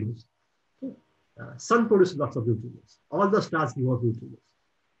neutrinos. Okay? Sun produces lots of neutrinos. All the stars give off neutrinos.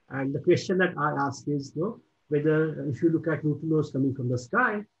 And the question that I ask is, whether if you look at neutrinos coming from the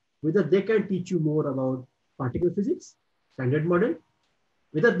sky, whether they can teach you more about particle physics, standard model,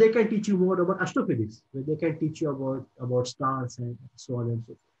 whether they can teach you more about astrophysics, whether they can teach you about stars and so on and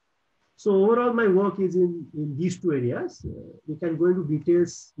so forth. So overall, my work is in these two areas. We can go into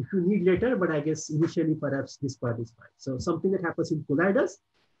details if you need later, but I guess initially perhaps this part is fine. So something that happens in colliders,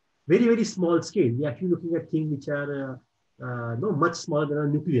 very, very small scale. We're actually looking at things which are much smaller than a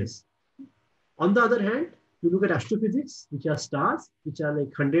nucleus. On the other hand, you look at astrophysics, which are stars, which are like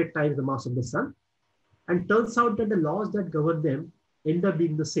 100 times the mass of the sun. And turns out that the laws that govern them end up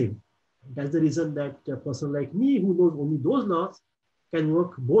being the same. That's the reason that a person like me, who knows only those laws, can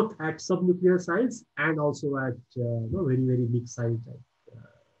work both at subnuclear science and also at very, very big science like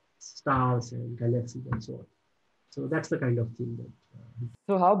stars and galaxies and so on. So that's the kind of thing that.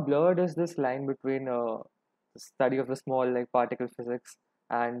 So how blurred is this line between study of the small like particle physics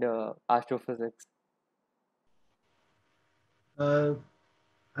and astrophysics? I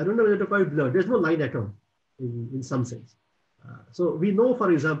don't know whether to call it blurred. There's no line at all in some sense. So we know,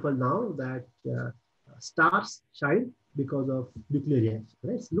 for example, now that stars shine because of nuclear reaction.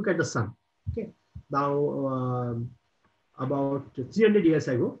 Right? So look at the sun. Okay. Now, about 300 years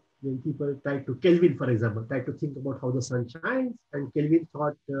ago, when people tried to Kelvin, for example, tried to think about how the sun shines, and Kelvin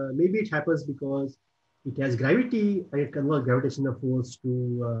thought maybe it happens because it has gravity and it converts gravitational force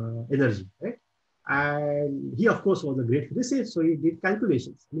to energy, right? And he, of course, was a great physicist, so he did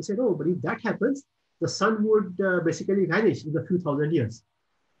calculations. And he said, oh, but if that happens, the sun would basically vanish in a few thousand years.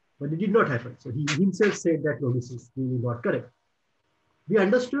 But it did not happen. So he himself said that, no, this is really not correct. We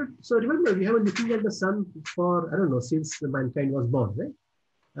understood. So remember, we have been looking at the sun for, I don't know, since mankind was born,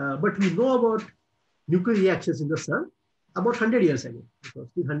 right? But we know about nuclear reactions in the sun about 100 years ago. Because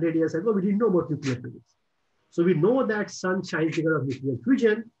 100 years ago, we didn't know about nuclear physics. So we know that sun shines because of nuclear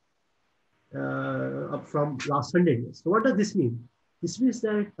fusion from last 100 years. So what does this mean? This means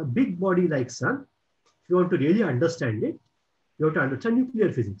that a big body like sun, if you want to really understand it, you have to understand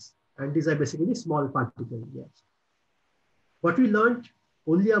nuclear physics. And these are basically small particle reactions. What we learned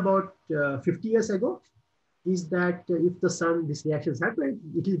only about 50 years ago is that if the sun, these reactions happen,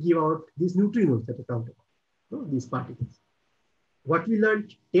 it will give out these neutrinos that are talked about, these particles. What we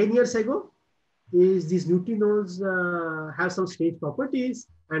learned 10 years ago is these neutrinos have some strange properties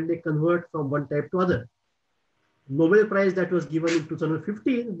and they convert from one type to other. Nobel Prize that was given in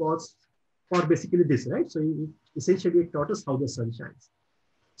 2015 was for basically this, right? So essentially it taught us how the sun shines.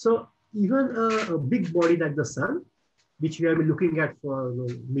 So even a big body like the sun, which we have been looking at for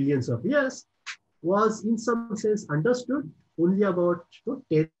millions of years, was in some sense understood only about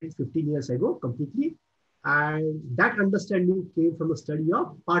 10, 15 years ago completely. And that understanding came from the study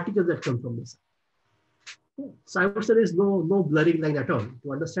of particles that come from the sun. So I would say there's no blurring line at all.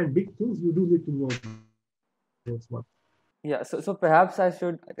 To understand big things, you do need to know those ones. Yeah, so perhaps I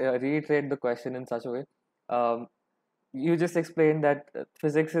should reiterate the question in such a way. You just explained that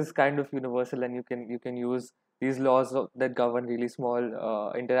physics is kind of universal, and you can use these laws that govern really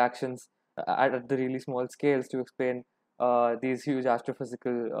small interactions at the really small scales to explain these huge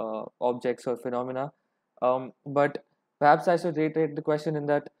astrophysical objects or phenomena. But perhaps I should reiterate the question in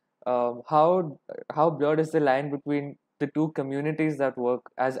that how blurred is the line between the two communities that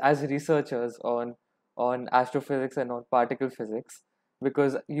work as researchers on astrophysics and on particle physics,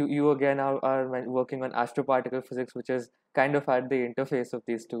 because you again are working on astroparticle physics, which is kind of at the interface of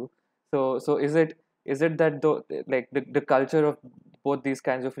these two. So is it that the culture of both these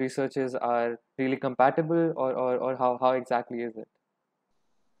kinds of researches are really compatible, or how exactly is it?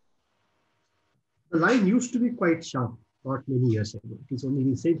 The line used to be quite sharp not many years ago. It is only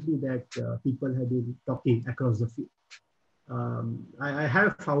recently that people have been talking across the field. I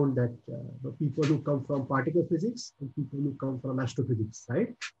have found that the people who come from particle physics and people who come from astrophysics,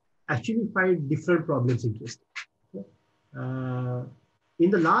 right, actually find different problems interesting. Okay? In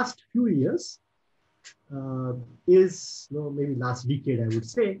the last few years, uh, maybe last decade, I would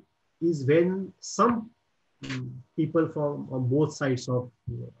say, is when some people from on both sides of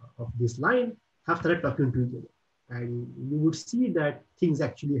this line have started talking to each other. And you would see that things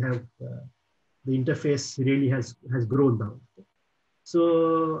actually have, the interface really has grown now.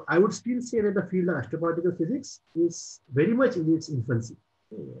 So I would still say that the field of astroparticle physics is very much in its infancy.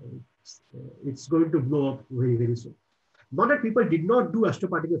 It's going to blow up very, very soon. Not that people did not do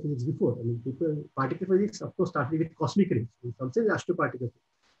astroparticle physics before. I mean, particle physics, of course, started with cosmic rays. In some sense, astroparticle physics.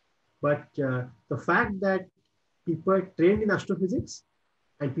 But the fact that people trained in astrophysics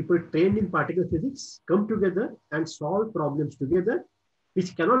and people trained in particle physics come together and solve problems together,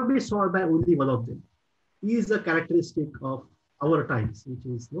 which cannot be solved by only one of them, is a characteristic of our times, which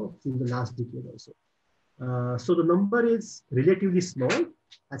is in the last decade also. So the number is relatively small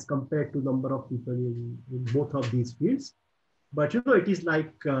as compared to number of people in both of these fields. But it is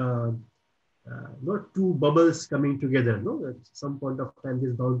like two bubbles coming together. No, at some point of time,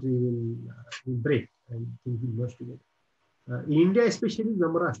 this boundary will break and things will merge together. In India, especially, the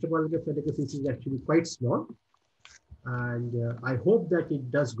number of astronomical physics is actually quite small, and I hope that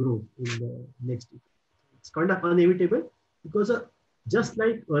it does grow in the next year. It's kind of inevitable because just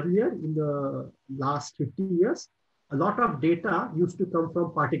like earlier in the last 50 years, a lot of data used to come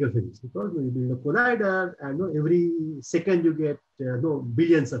from particle physics because you build a collider and every second you get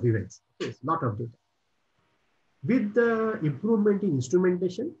billions of events. Okay, it's a lot of data. With the improvement in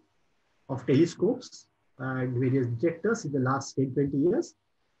instrumentation of telescopes and various detectors in the last 10, 20 years,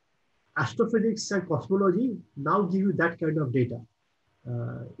 astrophysics and cosmology now give you that kind of data.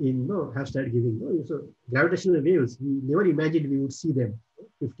 Have started giving. So gravitational waves, we never imagined we would see them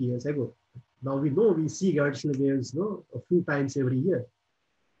 50 years ago. Now we know we see gravitational waves a few times every year.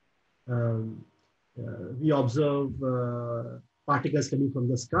 We observe particles coming from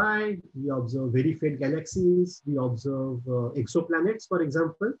the sky. We observe very faint galaxies. We observe exoplanets, for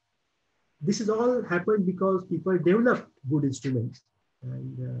example. This is all happened because people developed good instruments,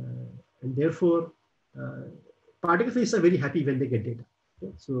 and therefore particle physicists are very happy when they get data.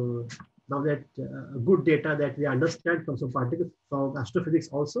 Okay? So now that good data that we understand from some particles from astrophysics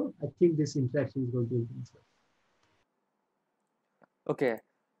also, I think this interaction is going to increase. Okay,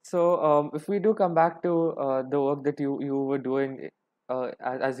 so if we do come back to the work that you were doing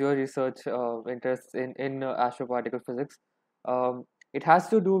as your research interests in astroparticle physics, it has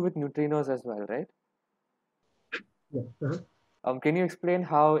to do with neutrinos as well, right? Yeah. Can you explain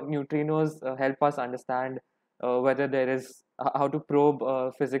how neutrinos help us understand whether there is how to probe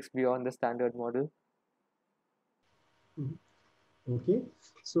physics beyond the standard model? Okay,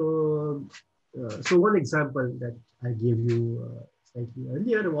 so one example that I gave you slightly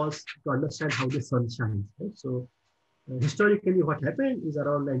earlier was to understand how the sun shines. Right? So historically, what happened is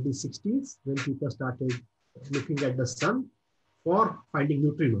around 1960s when people started looking at the sun for finding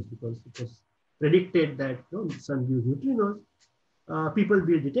neutrinos because it was predicted that the sun gives neutrinos. People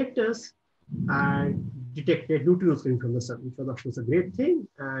built detectors and detected neutrinos coming from the sun, which was of course a great thing.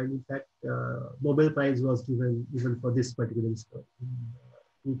 And in fact, Nobel Prize was given even for this particular discovery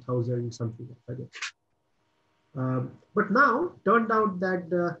in 2000 something. But now turned out that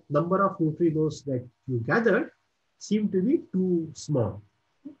the number of neutrinos that you gathered seem to be too small.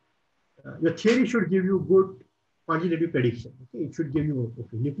 Your theory should give you good quantitative prediction. Okay? It should give you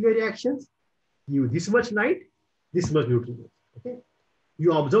nuclear reactions, give this much light, this much neutrinos. Okay?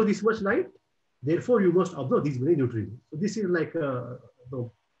 You observe this much light, therefore you must observe these many neutrinos. So this is like a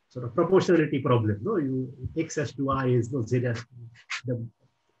sort of proportionality problem. No, x has to y is z has to w.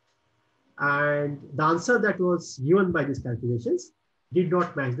 And the answer that was given by these calculations did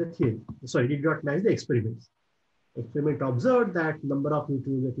not match the theory. Sorry, did not match the experiments. Experiment observed that number of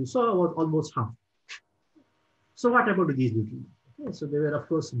neutrinos that you saw was almost half. So what about these neutrinos? Okay, so there were, of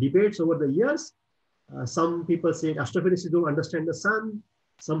course, debates over the years. Some people said astrophysicists don't understand the sun.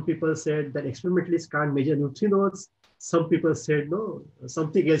 Some people said that experimentalists can't measure neutrinos. Some people said no,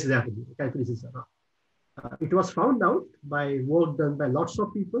 something else is happening. Calculations are not. It was found out by work done by lots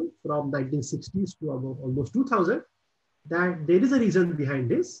of people from 1960s to almost 2000 that there is a reason behind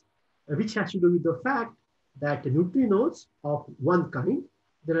this, which has to do with the fact that neutrinos of one kind,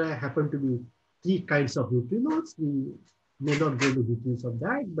 there happen to be three kinds of neutrinos. We may not go into details of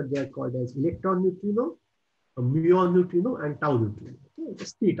that, but they are called as electron neutrino, a muon neutrino, and tau neutrino. Okay,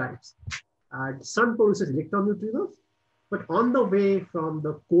 just three types. And sun produces electron neutrinos, but on the way from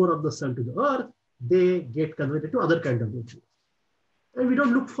the core of the sun to the earth, they get converted to other kind of neutrinos. And we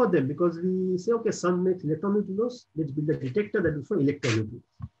don't look for them because we say, okay, sun makes electron neutrinos, let's build a detector that looks for electron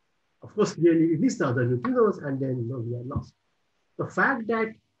neutrinos. Of course, clearly we miss the other neutrinos and then we are lost. The fact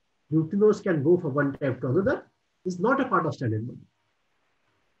that neutrinos can go from one type to another is not a part of standard model.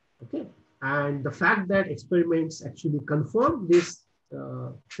 Okay, and the fact that experiments actually confirm this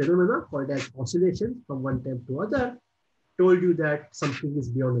phenomena called as oscillation from one type to other told you that something is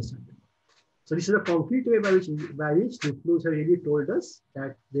beyond the standard model. So this is a concrete way by which neutrinos have really told us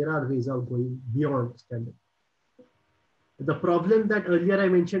that there are ways of going beyond standard. The problem that earlier I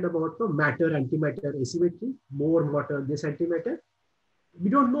mentioned about the matter antimatter asymmetry, more matter, less antimatter, we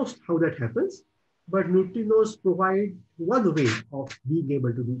don't know how that happens, but neutrinos provide one way of being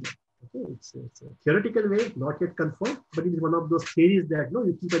able to do that. Okay, it's a theoretical way, not yet confirmed, but it is one of those theories that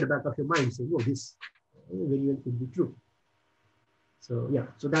you keep at the back of your mind saying, oh, this very well could be true. So yeah,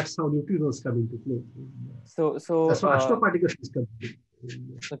 so that's how neutrinos come into play. That's how astroparticles come into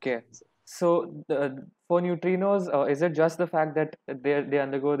play. Okay. So for neutrinos, is it just the fact that they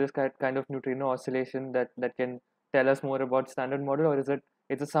undergo this kind of neutrino oscillation that can tell us more about standard model, or is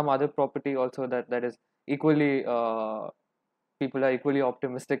it some other property also that is equally people are equally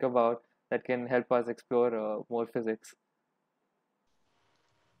optimistic about that can help us explore more physics?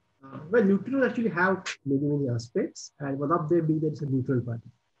 Well, neutrinos actually have many aspects, and one of them being that it's a neutral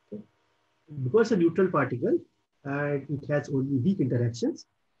particle. Okay? Because a neutral particle and it has only weak interactions,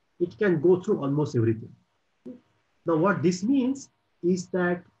 it can go through almost everything. Okay? Now, what this means is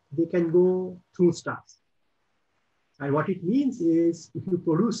that they can go through stars. And what it means is if you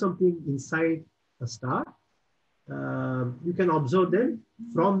produce something inside a star, you can observe them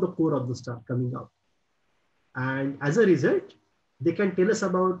from the core of the star coming out. And as a result, they can tell us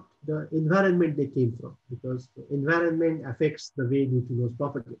about the environment they came from, because the environment affects the way neutrinos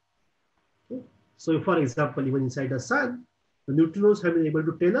propagate. Okay? So for example, even inside the sun, the neutrinos have been able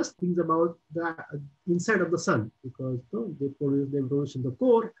to tell us things about the inside of the sun, because they produced in the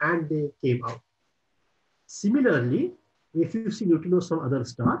core and they came out. Similarly, if you see neutrinos from other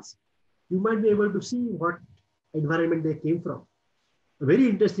stars, you might be able to see what environment they came from. A very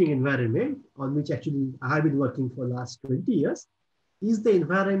interesting environment on which actually I have been working for the last 20 years is the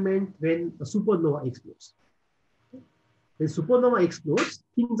environment when a supernova explodes. When supernova explodes,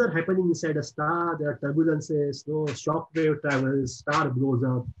 things are happening inside a star. There are turbulences, shock wave travels, star blows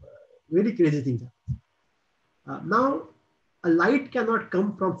up, very crazy things happen. Now, a light cannot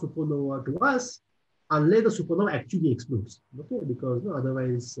come from supernova to us unless the supernova actually explodes. Okay, because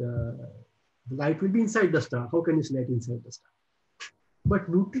otherwise the light will be inside the star. How can you see light inside the star?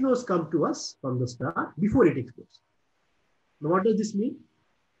 But neutrinos come to us from the star before it explodes. Now, what does this mean?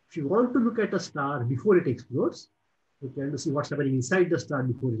 If you want to look at a star before it explodes, you can see what's happening inside the star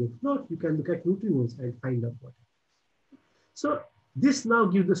before it explodes. You can look at neutrinos and find out what happens. So this now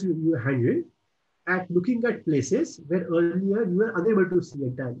gives you a handle at looking at places where earlier you were unable to see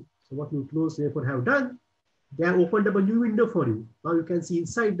entirely. So what neutrinos therefore have done, they have opened up a new window for you. Now you can see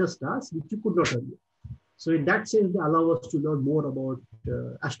inside the stars, which you could not earlier. So in that sense, they allow us to learn more about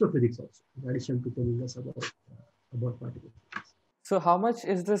astrophysics also, in addition to telling us about particle physics. So how much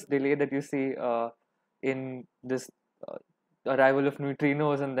is this delay that you see in this arrival of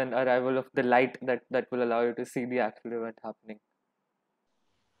neutrinos and then arrival of the light that will allow you to see the actual event happening?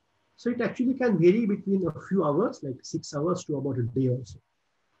 So it actually can vary between a few hours, like 6 hours, to about a day or so.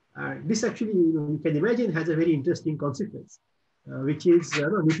 This actually, you can imagine, has a very interesting consequence, which is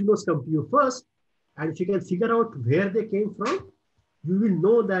neutrinos come to you first, and if you can figure out where they came from, you will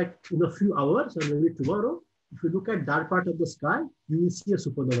know that in a few hours or maybe tomorrow, if you look at that part of the sky, you will see a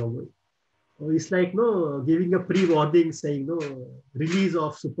supernova going. It's like giving a pre-warning saying release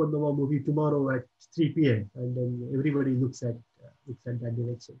of supernova movie tomorrow at 3 p.m. and then everybody looks at that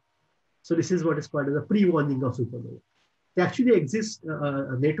direction. So this is what is called as a pre-warning of supernova. There actually exists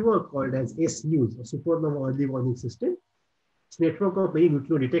a network called as S-News, a supernova early warning system. It's a network of many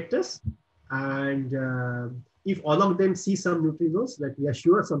neutrino detectors, and if all of them see some neutrinos that we are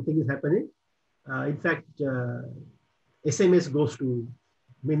sure something is happening, In fact, SMS goes to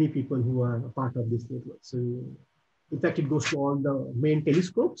many people who are a part of this network. So, in fact, it goes to all the main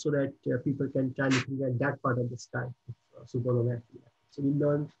telescopes so that people can try looking at that part of the sky. If, supernova actually happens. So we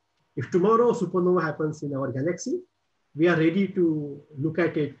learn if tomorrow supernova happens in our galaxy, we are ready to look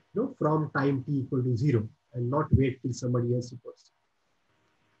at it, from time t equal to 0 and not wait till somebody else reports.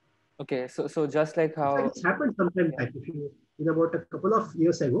 Okay, so just like In fact, how, this happened sometime yeah. back. If you, in about a couple of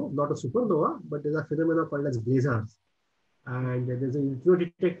years ago, not a supernova, but there's a phenomenon called as blazars. And there's a neutrino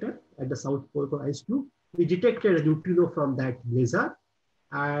detector at the South Pole called Ice Cube. We detected a neutrino from that blazar.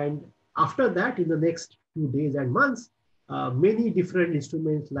 And after that, in the next few days and months, many different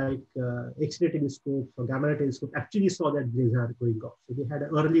instruments like X-ray telescopes or gamma ray telescope actually saw that blazar going off. So they had an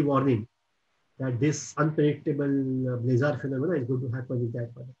early warning that this unpredictable blazar phenomena is going to happen in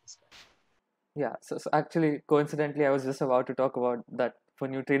that part of the sky. Yeah, so actually, coincidentally, I was just about to talk about that for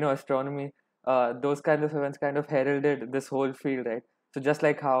neutrino astronomy. Those kind of events kind of heralded this whole field, right? So just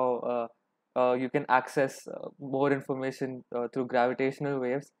like how you can access more information through gravitational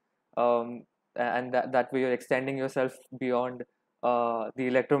waves, um, and that way you're extending yourself beyond the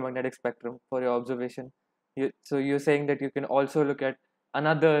electromagnetic spectrum for your observation. So you're saying that you can also look at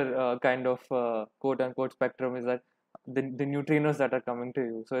another kind of quote unquote spectrum, is that the neutrinos that are coming to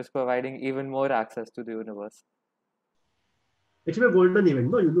you. So it's providing even more access to the universe. It's a golden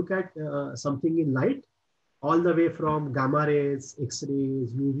event. No, you look at something in light, all the way from gamma rays,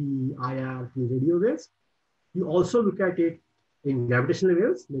 X-rays, UV, IR to radio waves. You also look at it in gravitational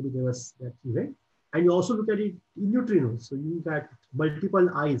waves. Maybe there was that event. And you also look at it in neutrinos. So you got multiple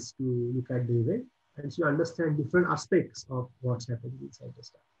eyes to look at the event. And so you understand different aspects of what's happening inside the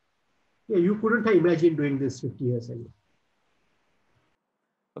star. Yeah, you couldn't have imagined doing this 50 years ago.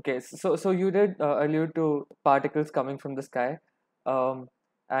 Okay, so you did allude to particles coming from the sky, um,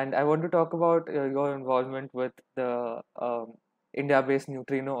 and I want to talk about your involvement with the India-based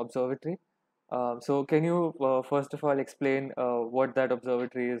Neutrino Observatory. So can you first of all explain what that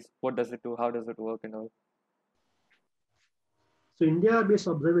observatory is? What does it do? How does it work? And all? So India-based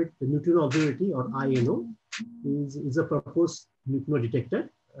neutrino observatory or INO is a proposed neutrino detector.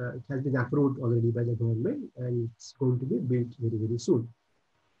 It has been approved already by the government and it's going to be built very, very soon.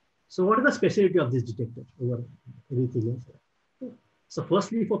 So what is the specialty of this detector over everything else? So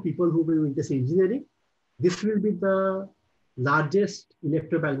firstly, for people who will be interested in engineering, this will be the largest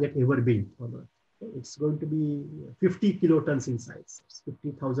electromagnet ever built on Earth. It's going to be 50 kilotons in size. It's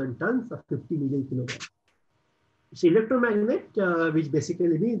 50,000 tons or 50 million kilograms. It's electromagnet, which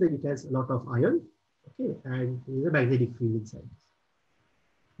basically means that it has a lot of iron, okay, and there is a magnetic field inside.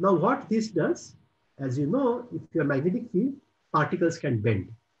 Now, what this does, as you know, if your magnetic field, particles can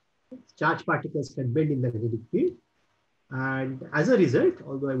bend. Charged particles can bend in magnetic field. And as a result,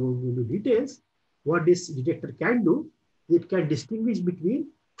 although I won't go into details, what this detector can do, it can distinguish between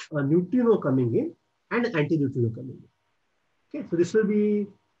a neutrino coming in and an antineutrino coming in. Okay, so this will be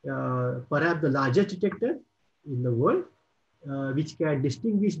perhaps the largest detector in the world, which can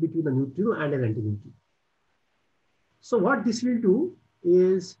distinguish between a neutrino and an antineutrino. So what this will do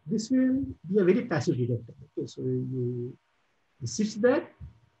is this will be a very passive detector. Okay, so you sit there,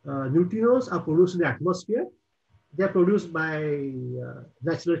 neutrinos are produced in the atmosphere. They are produced by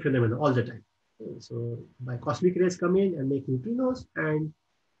natural phenomena all the time. Okay, so by cosmic rays come in and make neutrinos, and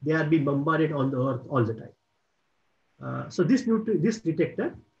they are being bombarded on the Earth all the time. So this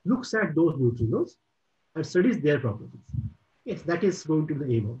detector looks at those neutrinos and studies their properties. Yes, that is going to be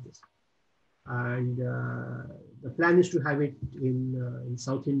the aim of this. And the plan is to have it in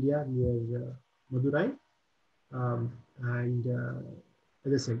South India near Madurai. And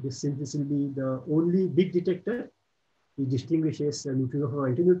as I said, since this will be the only big detector, it distinguishes neutrino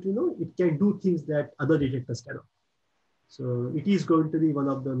from antineutrino. It can do things that other detectors cannot. So it is going to be one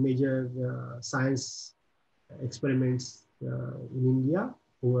of the major science experiments in India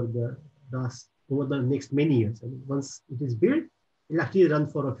over the next many years. I mean, once it is built, it will actually run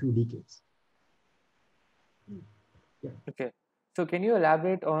for a few decades. Yeah. Okay. So can you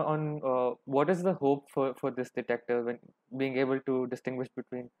elaborate on what is the hope for this detector when being able to distinguish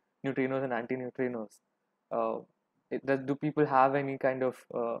between neutrinos and antineutrinos? Do people have any kind of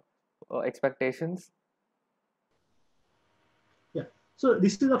expectations? Yeah. So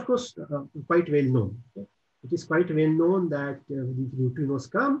this is, of course, quite well known. Okay? It is quite well known that the neutrinos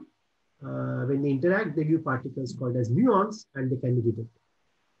come, when they interact, they give particles called as muons, and they can be detected.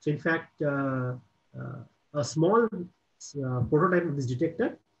 So in fact, a small prototype of this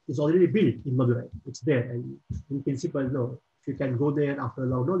detector is already built in Madurai. It's there. And in principle, no, if you can go there after a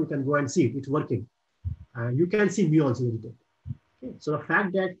lockdown, you can go and see it. It's working. You can see muons in the detector. Okay? So the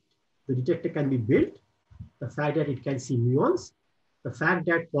fact that the detector can be built, the fact that it can see muons, the fact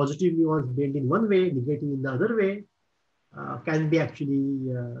that positive muons bend in one way, negative in the other way, can be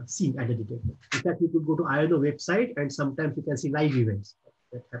actually seen at the detector. In fact, you could go to IONO website and sometimes you can see live events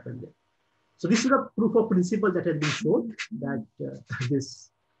that happen there. So this is a proof of principle that has been shown that this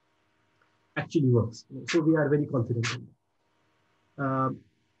actually works. So we are very confident in that.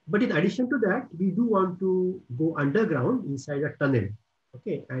 But in addition to that, we do want to go underground inside a tunnel,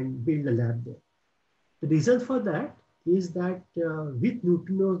 okay, and build a lab there. The reason for that is that with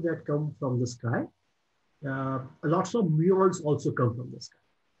neutrinos that come from the sky, lots of muons also come from the sky.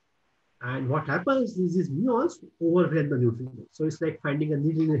 And what happens is these muons overwhelm the neutrino. So it's like finding a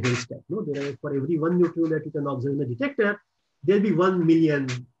needle in a haystack. No, there are, for every one neutrino that you can observe in the detector, there'll be 1 million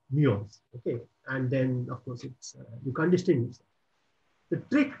muons. Okay, and then of course it's you can't distinguish. The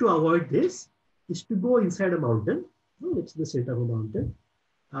trick to avoid this is to go inside a mountain. No, it's the center of a mountain,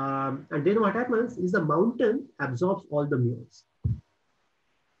 and then what happens is the mountain absorbs all the muons.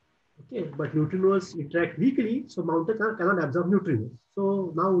 Okay, but neutrinos interact weakly, so mountain cannot absorb neutrinos.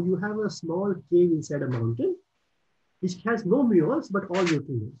 So now you have a small cave inside a mountain, which has no muons, but all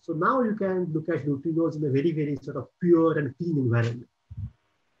neutrinos. So now you can look at neutrinos in a very, very sort of pure and clean environment.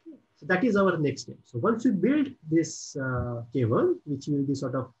 So that is our next step. So once you build this cavern, which will be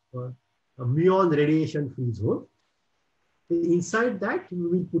sort of a muon radiation free zone, inside that we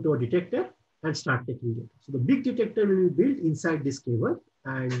will put our detector and start taking data. So the big detector will be built inside this cavern,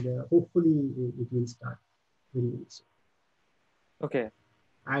 and hopefully it will start very, very soon. Okay.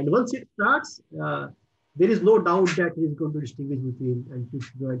 And once it starts, there is no doubt that it is going to distinguish between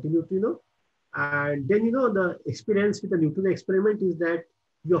antineutrino and antineutrino. And then, you know, the experience with the neutrino experiment is that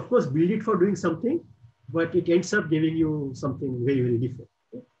you, of course, build it for doing something, but it ends up giving you something very, very different.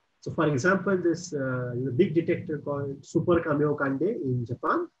 Okay? So, for example, this big detector called Super Kameo Kande in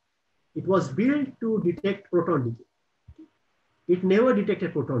Japan, it was built to detect proton decay. It never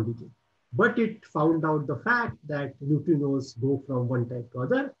detected proton decay, but it found out the fact that neutrinos go from one type to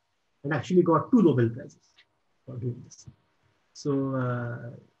other, and actually got 2 Nobel Prizes for doing this.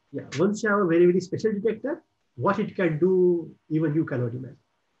 So yeah, once you have a very, very special detector, what it can do, even you cannot imagine.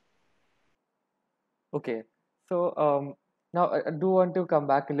 Okay. So now I do want to come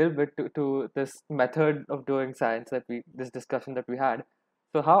back a little bit to this method of doing science this discussion that we had.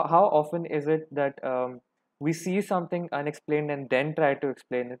 So how often is it that we see something unexplained and then try to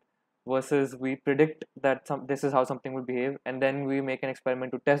explain it, versus we predict that this is how something will behave, and then we make an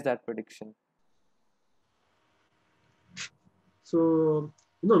experiment to test that prediction? So,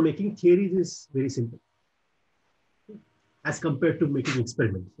 you know, making theories is very simple as compared to making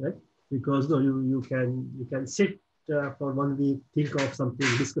experiments, right? Because no, you can sit for 1 week, think of something,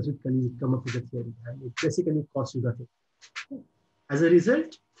 discuss with colleagues, come up with a theory, and it basically costs you nothing. As a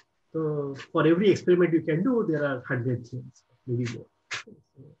result, so for every experiment you can do, there are 100 theories, maybe more.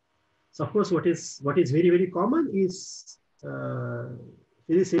 So of course, what is very, very common is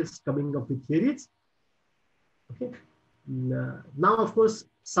physicists coming up with theories. Okay. Now, of course,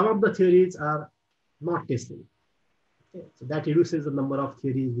 some of the theories are not tested. Okay. So that reduces the number of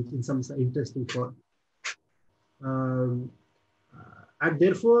theories, which in some are interesting for. And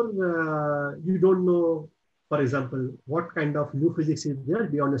therefore, you don't know, for example, what kind of new physics is there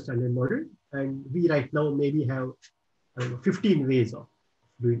beyond the standard model. And we right now maybe have 15 ways of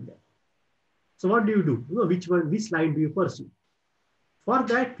doing that. So what do? You know, which line do you pursue? For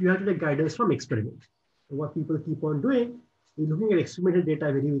that, you have to take guidance from experiment. So what people keep on doing is looking at experimental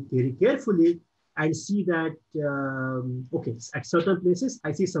data very, very carefully and see that, okay, at certain places,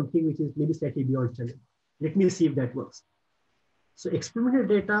 I see something which is maybe slightly beyond standard. Let me see if that works. So experimental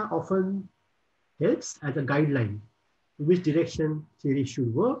data often helps as a guideline to which direction theory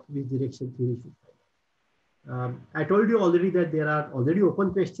should work, which direction theory should find. I told you already that there are already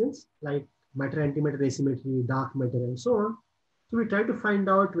open questions like matter-antimatter asymmetry, dark matter, and so on. So we try to find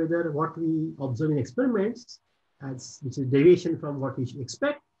out whether what we observe in experiments, which is deviation from what we should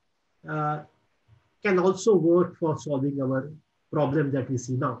expect, can also work for solving our problem that we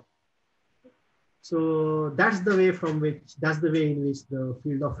see now. So that's the way in which the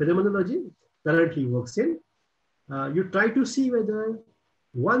field of phenomenology currently works in. You try to see whether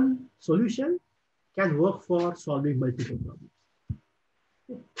one solution can work for solving multiple problems.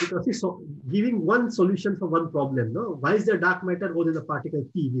 Because so giving one solution for one problem, no, why is there dark matter? Oh, there's a particle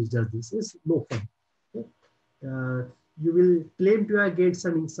P which does this. Is no fun. Okay? You will claim to have gained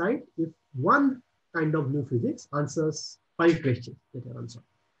some insight if one kind of new physics answers 5 questions that are answered.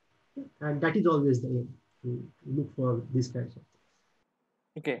 Okay? And that is always the aim, to look for these kinds of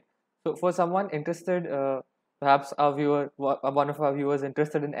things. Okay. So for someone interested perhaps one of our viewers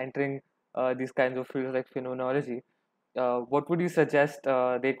interested in entering these kinds of fields like phenomenology, what would you suggest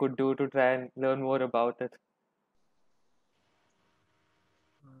they could do to try and learn more about it?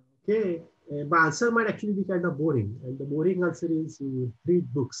 Okay, my answer might actually be kind of boring, and the boring answer is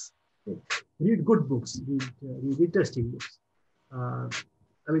read books. Okay. Read good books, read interesting books. Uh,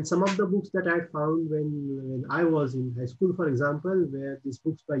 I mean, some of the books that I found when I was in high school, for example, were these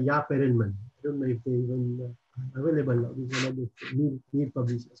books by Ya Perelman. I don't know if they even available now. These are one of the new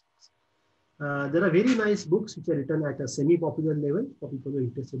publishers. There are very nice books which are written at a semi-popular level for people who are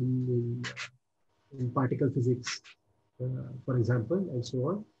interested in particle physics, for example, and so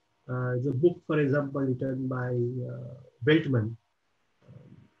on. The book, for example, written by Weltman,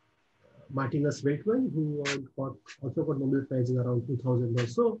 Martinus Weltman, who also got Nobel Prize in around 2000 or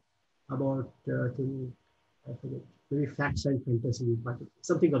so, about, I forget, maybe facts and fantasy,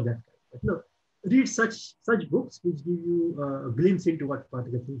 something of that kind. But no, read such books which give you a glimpse into what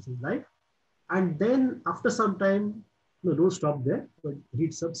particle physics is like. And then after some time, no, don't stop there, but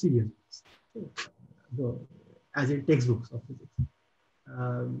read some serious books, as in textbooks of physics.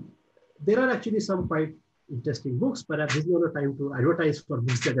 Um, there are actually some quite interesting books, but this is not a time to advertise for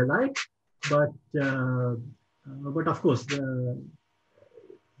books that I like. But of course,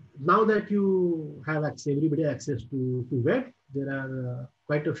 now that you have everybody access to web, there are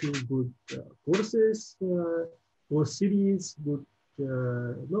quite a few good courses, course series, good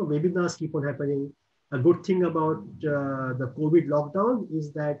webinars keep on happening. A good thing about the COVID lockdown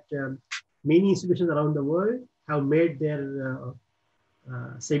is that many institutions around the world have made their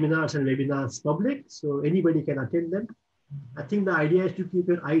seminars and webinars public, so anybody can attend them. I think the idea is to keep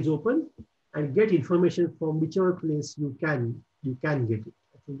your eyes open and get information from whichever place you can get it.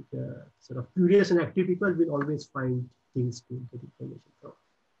 I think sort of curious and active people will always find things to get information from.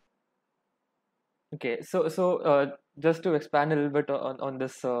 Okay, just to expand a little bit on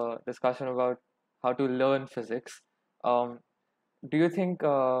this discussion about how to learn physics, um, do you think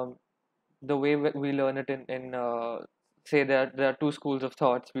the way we learn it in say there are two schools of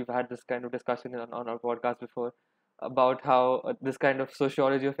thoughts? We've had this kind of discussion on our podcast before about how this kind of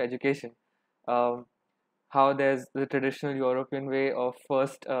sociology of education, um, how there's the traditional European way of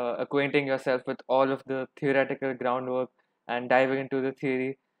first acquainting yourself with all of the theoretical groundwork and diving into the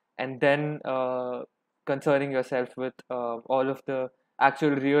theory, and then concerning yourself with all of the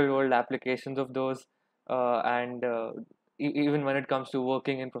actual real world applications of those, and even when it comes to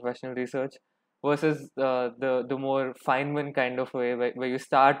working in professional research, versus the more Feynman kind of way where you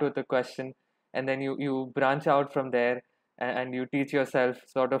start with a question and then you branch out from there, and you teach yourself,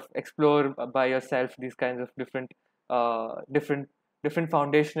 sort of explore by yourself these kinds of uh, different different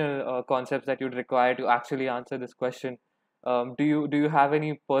foundational concepts that you'd require to actually answer this question. Do you have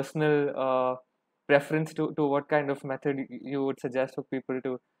any personal preference to what kind of method you would suggest for people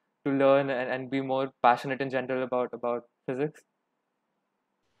to learn and be more passionate in general about physics?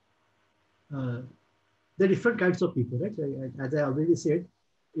 Uh, there are different kinds of people, right? As I already said,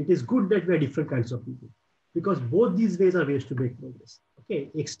 it is good that we are different kinds of people because both these ways are ways to make progress. Okay,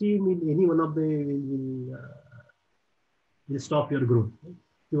 extreme in any one of the will stop your growth. Right?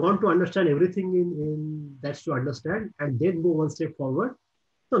 You want to understand everything in that's to understand and then go one step forward.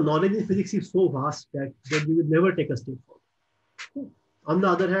 So knowledge in physics is so vast that you will never take a step forward. On the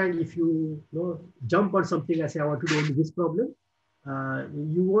other hand, if jump on something and say, I want to do only this problem,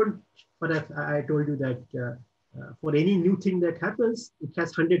 you won't, but I told you that for any new thing that happens, it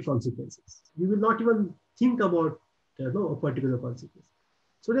has 100 consequences. You will not even think about a particular consequence.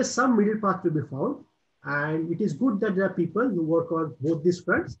 So there's some middle path to be found. And it is good that there are people who work on both these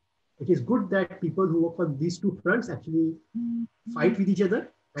fronts. It is good that people who work on these two fronts actually fight with each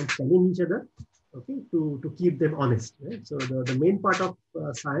other and challenge each other, okay, to keep them honest. Right? So the main part of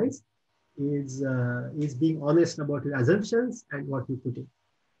science is being honest about your assumptions and what you put in.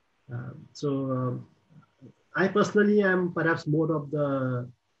 So I personally am perhaps more of the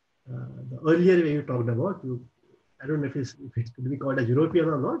earlier way you talked about. I don't know if it could be called as European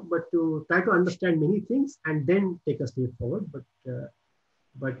or not, but to try to understand many things and then take a step forward.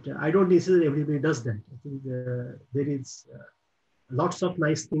 But I don't necessarily everybody does that. I think there is lots of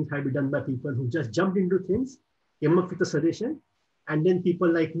nice things have been done by people who just jumped into things, came up with a suggestion, and then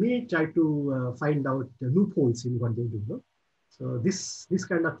people like me try to find out the loopholes in what they do. No? So this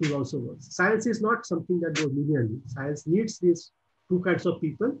kind of thing also works. Science is not something that goes linearly. Science needs these two kinds of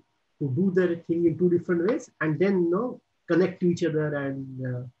people who do their thing in two different ways, and then connect to each other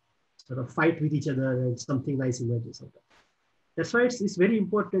and sort of fight with each other, and something nice emerges out of that. That's why it's very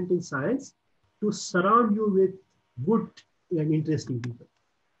important in science to surround you with good and interesting people.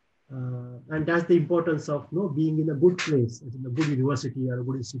 And that's the importance of being in a good place, in a good university or a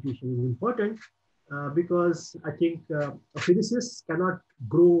good institution is important, because I think a physicist cannot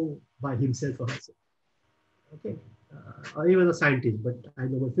grow by himself or herself. Okay, or even a scientist, but I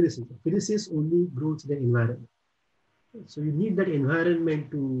know a physicist. A physicist only grows in the environment. So you need that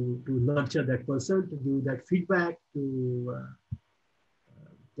environment to nurture that person, to give that feedback, to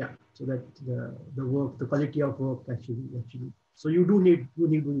yeah, so that the work, the quality of work actually. So you need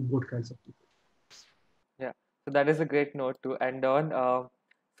both kinds of people. Yeah, so that is a great note to end on.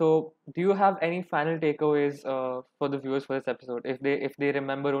 So, do you have any final takeaways for the viewers for this episode? If they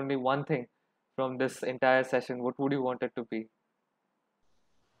remember only one thing from this entire session, what would you want it to be?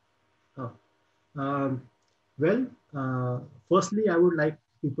 Oh, um, well, firstly, I would like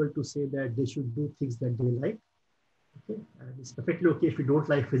people to say that they should do things that they like. Okay, and it's perfectly okay if you don't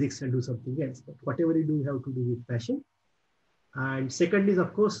like physics and do something else. But whatever you do, you have to do with passion. And second is,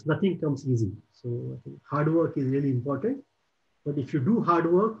 of course, nothing comes easy. So I think hard work is really important. But if you do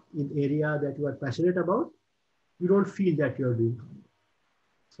hard work in area that you are passionate about, you don't feel that you are doing hard work.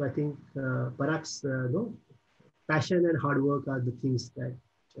 So I think perhaps no, passion and hard work are the things that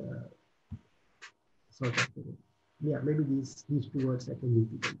uh, sort of yeah, maybe these two words I can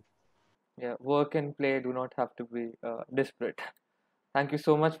leave people. Yeah, work and play do not have to be disparate. Thank you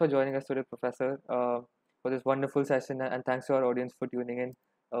so much for joining us today, Professor, for this wonderful session, and thanks to our audience for tuning in.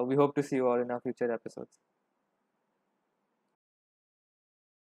 We hope to see you all in our future episodes.